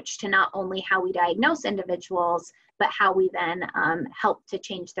approach to not only how we diagnose individuals, but how we then help to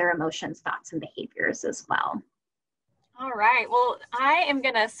change their emotions, thoughts, and behaviors as well. All right, well, I am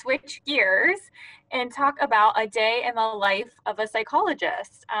gonna switch gears and talk about a day in the life of a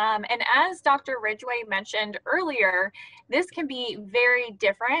psychologist. And as Dr. Ridgeway mentioned earlier, this can be very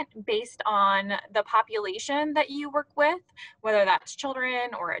different based on the population that you work with, whether that's children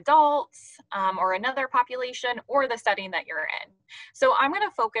or adults or another population or the setting that you're in. So I'm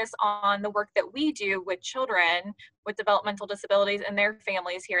gonna focus on the work that we do with children with developmental disabilities and their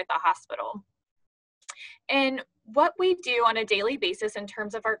families here at the hospital. And what we do on a daily basis in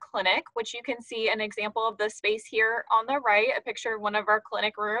terms of our clinic, which you can see an example of the space here on the right, a picture of one of our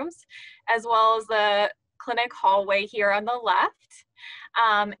clinic rooms, as well as the clinic hallway here on the left,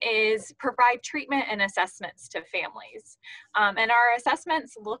 is provide treatment and assessments to families. And our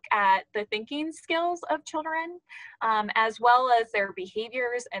assessments look at the thinking skills of children, as well as their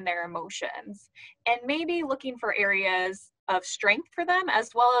behaviors and their emotions, and maybe looking for areas of strength for them,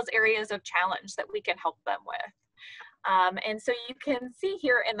 as well as areas of challenge that we can help them with. And so you can see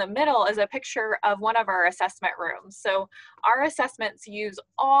here in the middle is a picture of one of our assessment rooms. So our assessments use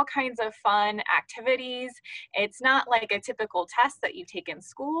all kinds of fun activities. It's not like a typical test that you take in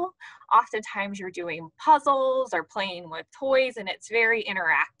school. Oftentimes you're doing puzzles or playing with toys, and it's very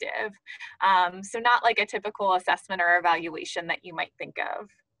interactive. So not like a typical assessment or evaluation that you might think of.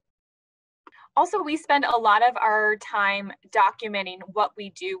 Also, we spend a lot of our time documenting what we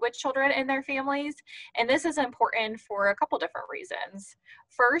do with children and their families, and this is important for a couple different reasons.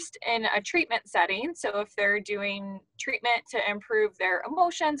 First, in a treatment setting, so if they're doing treatment to improve their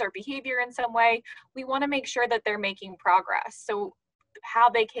emotions or behavior in some way, we want to make sure that they're making progress. So how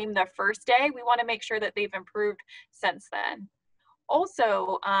they came the first day, we want to make sure that they've improved since then.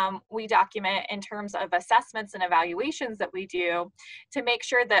 Also, we document in terms of assessments and evaluations that we do to make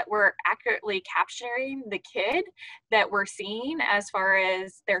sure that we're accurately capturing the kid that we're seeing as far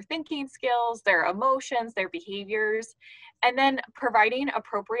as their thinking skills, their emotions, their behaviors, and then providing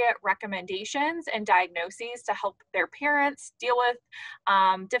appropriate recommendations and diagnoses to help their parents deal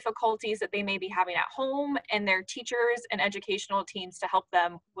with difficulties that they may be having at home, and their teachers and educational teams to help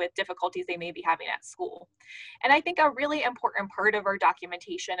them with difficulties they may be having at school. And I think a really important part of our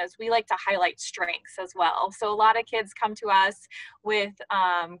documentation is we like to highlight strengths as well. So a lot of kids come to us with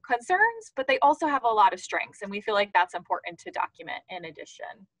concerns, but they also have a lot of strengths, and we feel like that's important to document in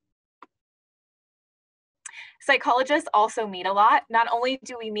addition. Psychologists also meet a lot. Not only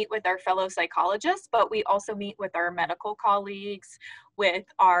do we meet with our fellow psychologists, but we also meet with our medical colleagues, with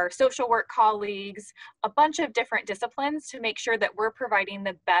our social work colleagues, a bunch of different disciplines to make sure that we're providing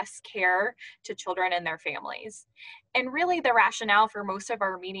the best care to children and their families. And really the rationale for most of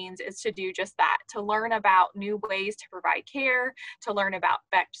our meetings is to do just that, to learn about new ways to provide care, to learn about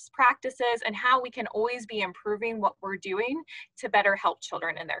best practices, and how we can always be improving what we're doing to better help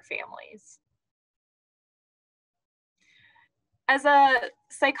children and their families. As a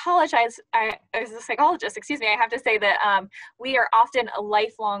psychologist, I have to say that we are often a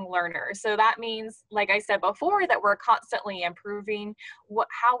lifelong learner. So that means, like I said before, that we're constantly improving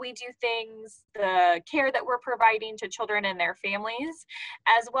how we do things, the care that we're providing to children and their families,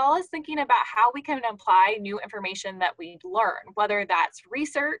 as well as thinking about how we can apply new information that we learn, whether that's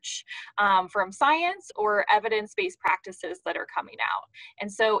research from science or evidence-based practices that are coming out. And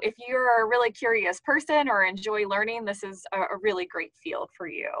so if you're a really curious person or enjoy learning, this is a really great field for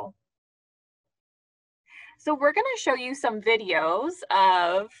you. So we're going to show you some videos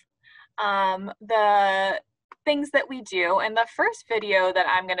of the things that we do. And the first video that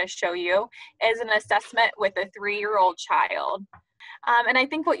I'm going to show you is an assessment with a 3-year-old child. And I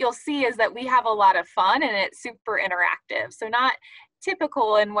think what you'll see is that we have a lot of fun and it's super interactive. So not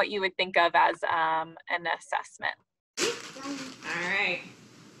typical in what you would think of as an assessment. All right.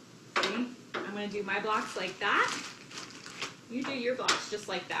 See, I'm going to do my blocks like that. You do your blocks just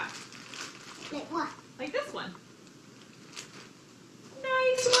like that. Like what? Like this one.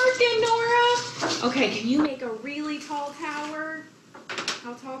 Nice working, Nora. Okay, can you make a really tall tower?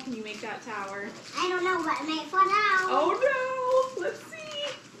 How tall can you make that tower? I don't know, but I made 4 now. Oh no, let's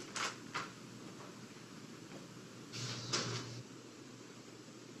see.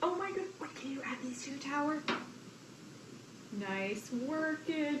 Oh my god, wait, can you add these 2 tower? Nice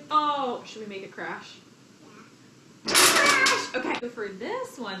working. Oh, should we make it crash? Okay, so for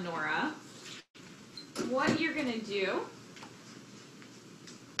this one, Nora, what you're going to do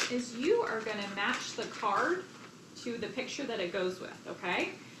is you are going to match the card to the picture that it goes with,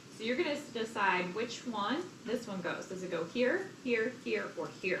 okay? So you're going to decide which one this one goes. Does it go here, here, here, or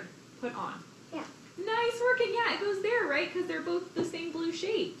here? Put on. Yeah. Nice working. Yeah, it goes there, right? Because they're both the same blue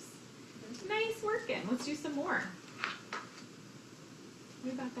shapes. Nice working. Let's do some more.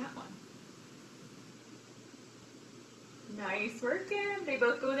 What about that one? Nice working. They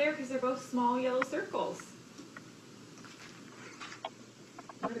both go there because they're both small yellow circles.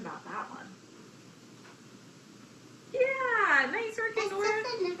 What about that one? Yeah, nice working, Nora. It's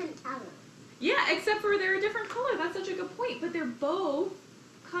just a different color. Yeah, except for they're a different color. That's such a good point. But they're both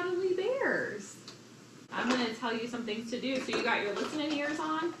cuddly bears. I'm going to tell you some things to do. So you got your listening ears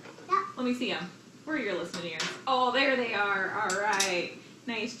on? Yeah. Let me see them. Where are your listening ears? Oh, there they are. All right.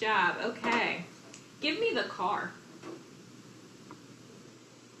 Nice job. Okay. Give me the car.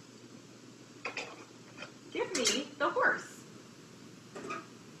 Give me the horse.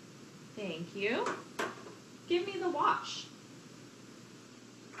 Thank you. Give me the watch.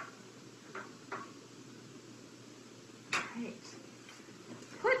 All right.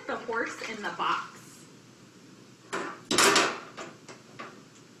 Put the horse in the box.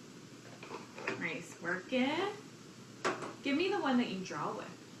 Nice working. Give me the one that you draw with.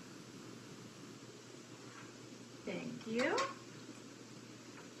 Thank you.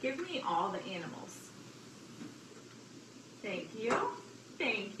 Give me all the animals. Thank you.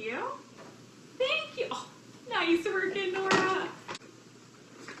 Thank you. Thank you. Oh, nice working, Nora.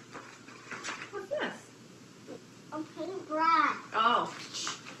 What's this? A paintbrush. Oh,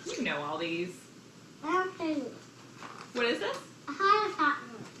 you know all these. Nothing. What is this? A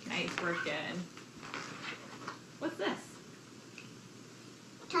helicopter. Nice working.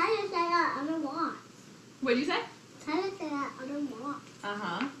 other want. What'd you say? Try to say that other want.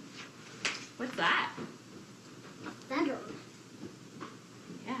 Uh-huh. What's that? Better.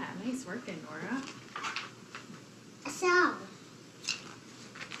 Yeah, nice working, Nora. A sound.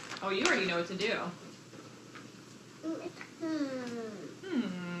 Oh, you already know what to do.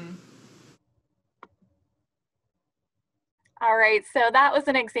 All right, so that was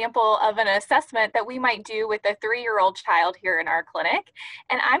an example of an assessment that we might do with a 3-year-old child here in our clinic.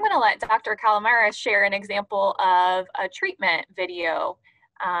 And I'm going to let Dr. Calamares share an example of a treatment video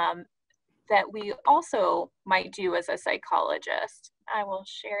that we also might do as a psychologist. I will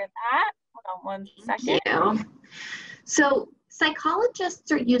share that. Hold on one second. Thank you. So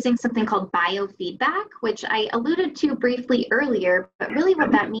psychologists are using something called biofeedback, which I alluded to briefly earlier, but really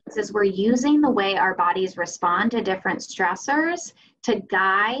what that means is we're using the way our bodies respond to different stressors to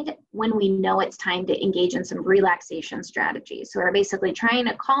guide when we know it's time to engage in some relaxation strategies. So we're basically trying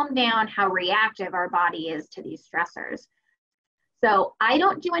to calm down how reactive our body is to these stressors. So I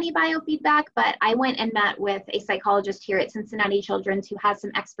don't do any biofeedback, but I went and met with a psychologist here at Cincinnati Children's who has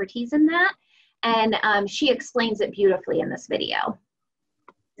some expertise in that. And she explains it beautifully in this video.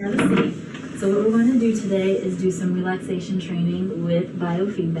 So what we're going to do today is do some relaxation training with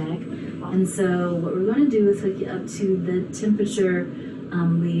biofeedback. And so what we're going to do is hook you up to the temperature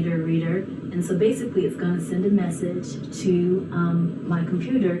lead or reader. And so basically it's going to send a message to my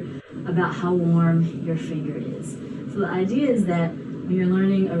computer about how warm your finger is. So the idea is that when you're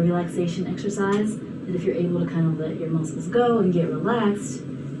learning a relaxation exercise, that if you're able to kind of let your muscles go and get relaxed,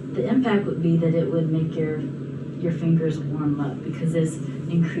 the impact would be that it would make your fingers warm up because there's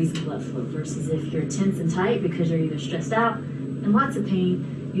increased blood flow, versus if you're tense and tight because you're either stressed out and lots of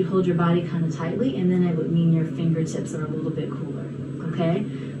pain, you'd hold your body kind of tightly, and then it would mean your fingertips are a little bit cooler, okay?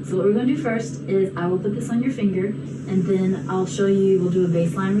 So what we're gonna do first is I will put this on your finger, and then I'll show you, we'll do a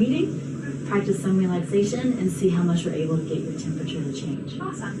baseline reading, practice some relaxation, and see how much we're able to get your temperature to change.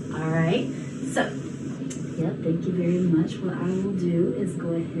 Awesome. All right, so, yep, thank you very much. What I will do is go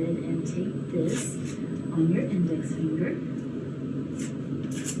ahead and take this on your index finger.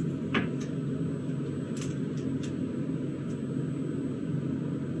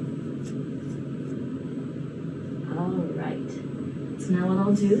 All right, so now what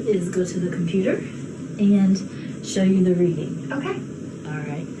I'll do is go to the computer and show you the reading. Okay. All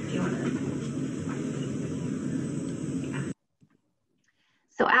right. Do you want to?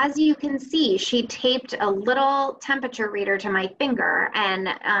 So as you can see, she taped a little temperature reader to my finger,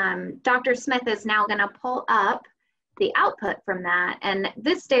 and Dr. Smith is now going to pull up the output from that. And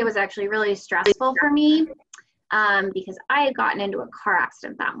this day was actually really stressful for me because I had gotten into a car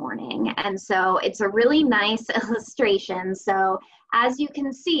accident that morning. And so it's a really nice illustration. So as you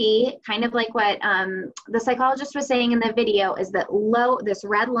can see, kind of like what the psychologist was saying in the video, is that this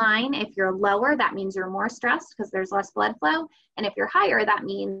red line, if you're lower, that means you're more stressed because there's less blood flow. And if you're higher, that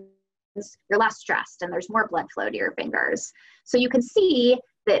means you're less stressed and there's more blood flow to your fingers. So you can see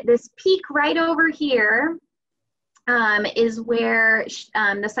that this peak right over here is where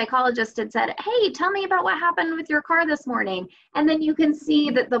the psychologist had said, hey, tell me about what happened with your car this morning. And then you can see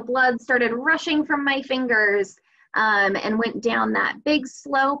that the blood started rushing from my fingers and went down that big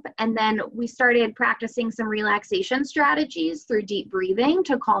slope. And then we started practicing some relaxation strategies through deep breathing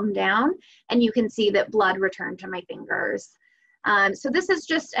to calm down. And you can see that blood returned to my fingers. So this is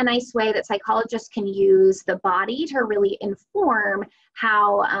just a nice way that psychologists can use the body to really inform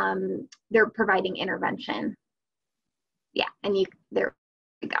how they're providing intervention. Yeah, and there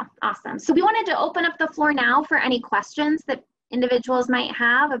we go. Awesome. So we wanted to open up the floor now for any questions that individuals might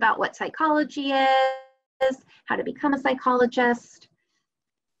have about what psychology is, how to become a psychologist.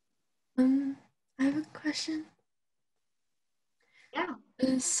 I have a question. Yeah.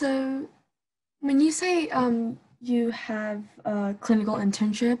 So when you say you have a clinical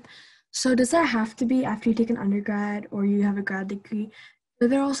internship, so does that have to be after you take an undergrad or you have a grad degree? Are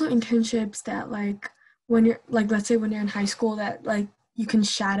there also internships that, like, when you're, like, let's say when you're in high school, that, like, you can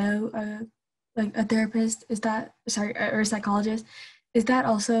shadow a therapist, is that, sorry, or a psychologist? Is that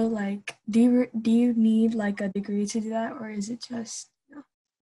also, like, do you need, like, a degree to do that, or is it just, you know?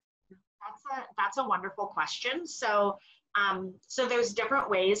 That's a wonderful question. So so there's different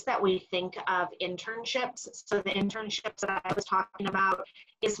ways that we think of internships. So the internships that I was talking about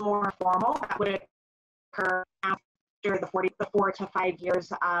is more formal. That would occur after the 4 to 5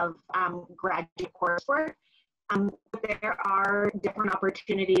 years of graduate coursework. But there are different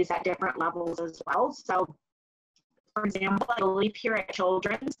opportunities at different levels as well. So, for example, I believe here at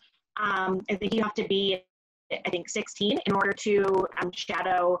Children's, I think you have to be, 16 in order to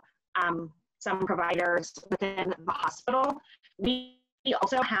shadow some providers within the hospital. We We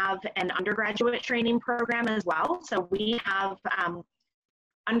also have an undergraduate training program as well. So we have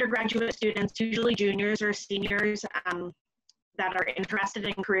undergraduate students, usually juniors or seniors, that are interested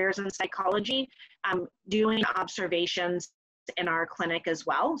in careers in psychology, doing observations in our clinic as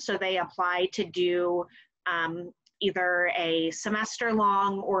well. So they apply to do either a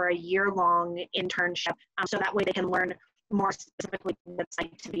semester-long or a year-long internship, so that way they can learn more specifically what it's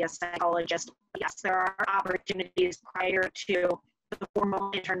like to be a psychologist. Yes, there are opportunities prior to the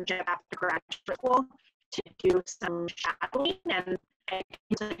formal internship after graduate school to do some shadowing, and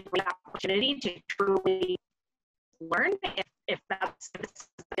it's a great opportunity to truly learn if that's the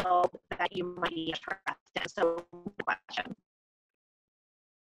skill that you might be interested in. So, good question.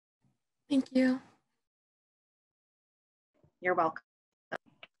 Thank you. You're welcome.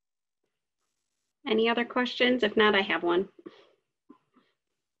 Any other questions? If not, I have one.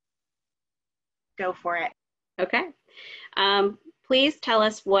 Go for it. Okay. Please tell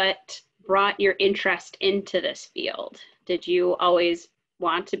us what brought your interest into this field. Did you always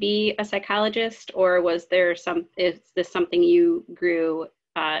want to be a psychologist, or is this something you grew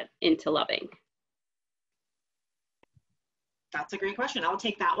into loving? That's a great question. I'll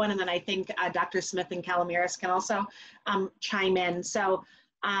take that one. And then I think Dr. Smith and Calamiris can also chime in. So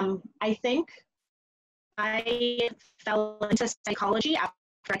I think I fell into psychology after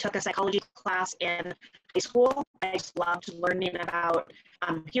I took a psychology class in high school. I just loved learning about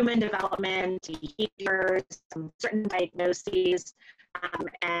human development, behaviors, certain diagnoses,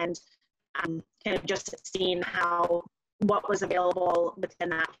 and kind of just seeing what was available within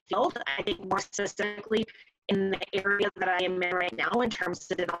that field. I think more specifically in the area that I am in right now in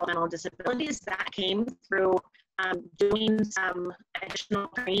terms of developmental disabilities, that came through doing some additional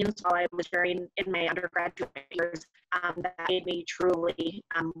trainings while I was in my undergraduate years that made me truly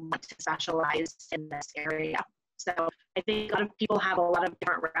want to specialize in this area. So I think a lot of people have a lot of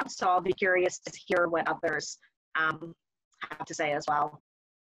different routes, so I'll be curious to hear what others have to say as well.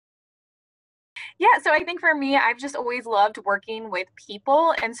 Yeah, so I think for me, I've just always loved working with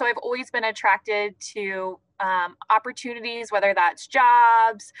people. And so I've always been attracted to opportunities, whether that's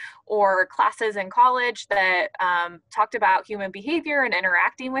jobs or classes in college that talked about human behavior and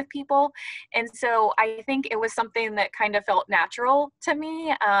interacting with people. And so I think it was something that kind of felt natural to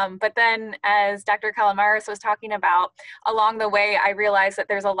me. But then as Dr. Calamiris was talking about, along the way, I realized that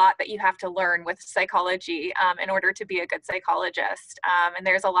there's a lot that you have to learn with psychology in order to be a good psychologist. And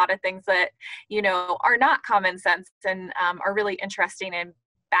there's a lot of things that, are not common sense and are really interesting and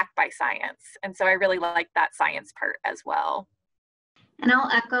backed by science. And so I really like that science part as well. And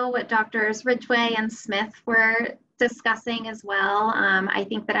I'll echo what Drs. Ridgeway and Smith were discussing as well. I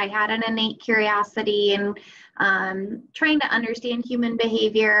think that I had an innate curiosity in trying to understand human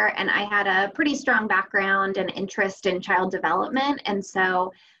behavior, and I had a pretty strong background and interest in child development. And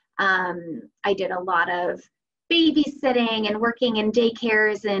so I did a lot of babysitting and working in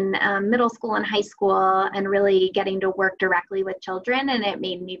daycares in middle school and high school, and really getting to work directly with children. And it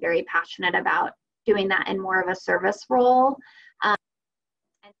made me very passionate about doing that in more of a service role. And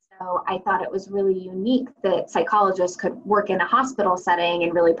so I thought it was really unique that psychologists could work in a hospital setting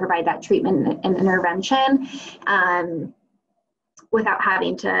and really provide that treatment and intervention without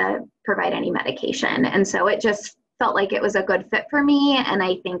having to provide any medication. And so it just felt like it was a good fit for me. And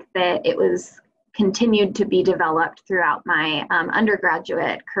I think that it was continued to be developed throughout my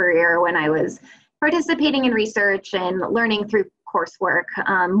undergraduate career when I was participating in research and learning through coursework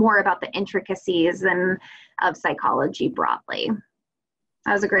more about the intricacies of psychology broadly.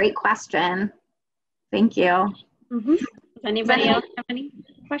 That was a great question. Thank you. Mm-hmm. Does anybody else have any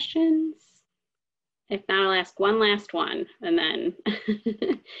questions? If not, I'll ask one last one, and then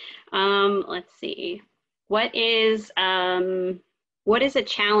let's see. What is a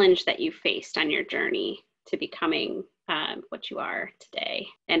challenge that you faced on your journey to becoming what you are today,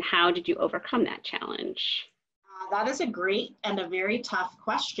 and how did you overcome that challenge? That is a great and a very tough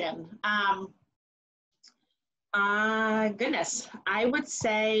question. Goodness, I would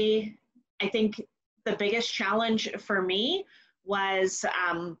say, I think the biggest challenge for me was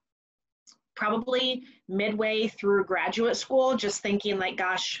probably midway through graduate school, just thinking like,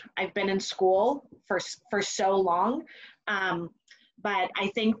 gosh, I've been in school for so long. But I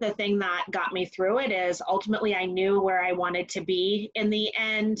think the thing that got me through it is ultimately I knew where I wanted to be in the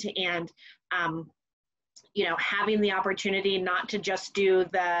end, and having the opportunity not to just do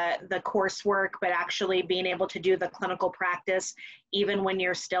the coursework, but actually being able to do the clinical practice even when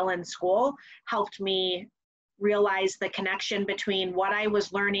you're still in school helped me realize the connection between what I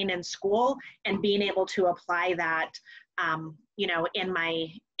was learning in school and being able to apply that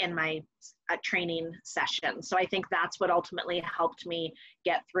in my training session. So I think that's what ultimately helped me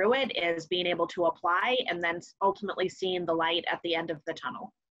get through it, is being able to apply and then ultimately seeing the light at the end of the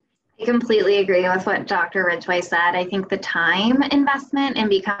tunnel. I completely agree with what Dr. Ridgeway said. I think the time investment in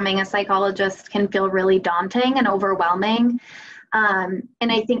becoming a psychologist can feel really daunting and overwhelming.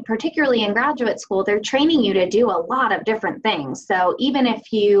 And I think particularly in graduate school, they're training you to do a lot of different things. So even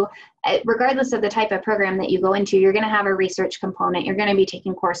if you, regardless of the type of program that you go into, you're going to have a research component, you're going to be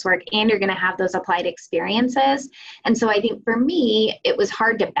taking coursework, and you're going to have those applied experiences. And so I think for me, it was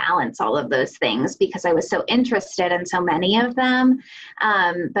hard to balance all of those things because I was so interested in so many of them.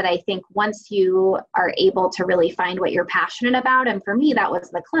 But I think once you are able to really find what you're passionate about, and for me, that was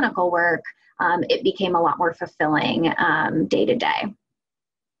the clinical work, it became a lot more fulfilling day to day.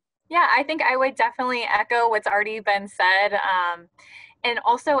 Yeah, I think I would definitely echo what's already been said, and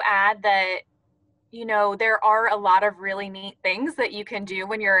also add that, you know, there are a lot of really neat things that you can do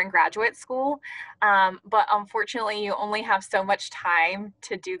when you're in graduate school, but unfortunately you only have so much time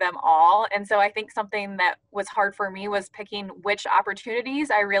to do them all. And so I think something that was hard for me was picking which opportunities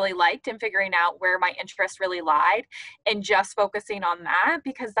I really liked and figuring out where my interests really lied and just focusing on that,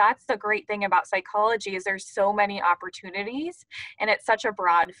 because that's the great thing about psychology is there's so many opportunities and it's such a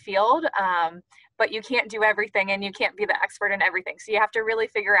broad field. But you can't do everything and you can't be the expert in everything. So you have to really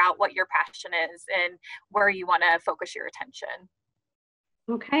figure out what your passion is and where you want to focus your attention.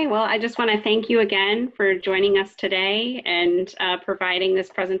 Okay, well, I just want to thank you again for joining us today and providing this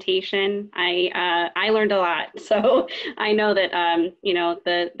presentation. I learned a lot, so I know that you know,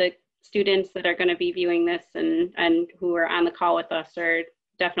 the students that are going to be viewing this and who are on the call with us are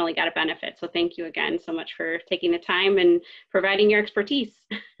definitely got a benefit. So thank you again so much for taking the time and providing your expertise.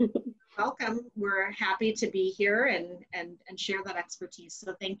 Welcome. We're happy to be here and share that expertise.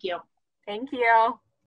 So thank you. Thank you.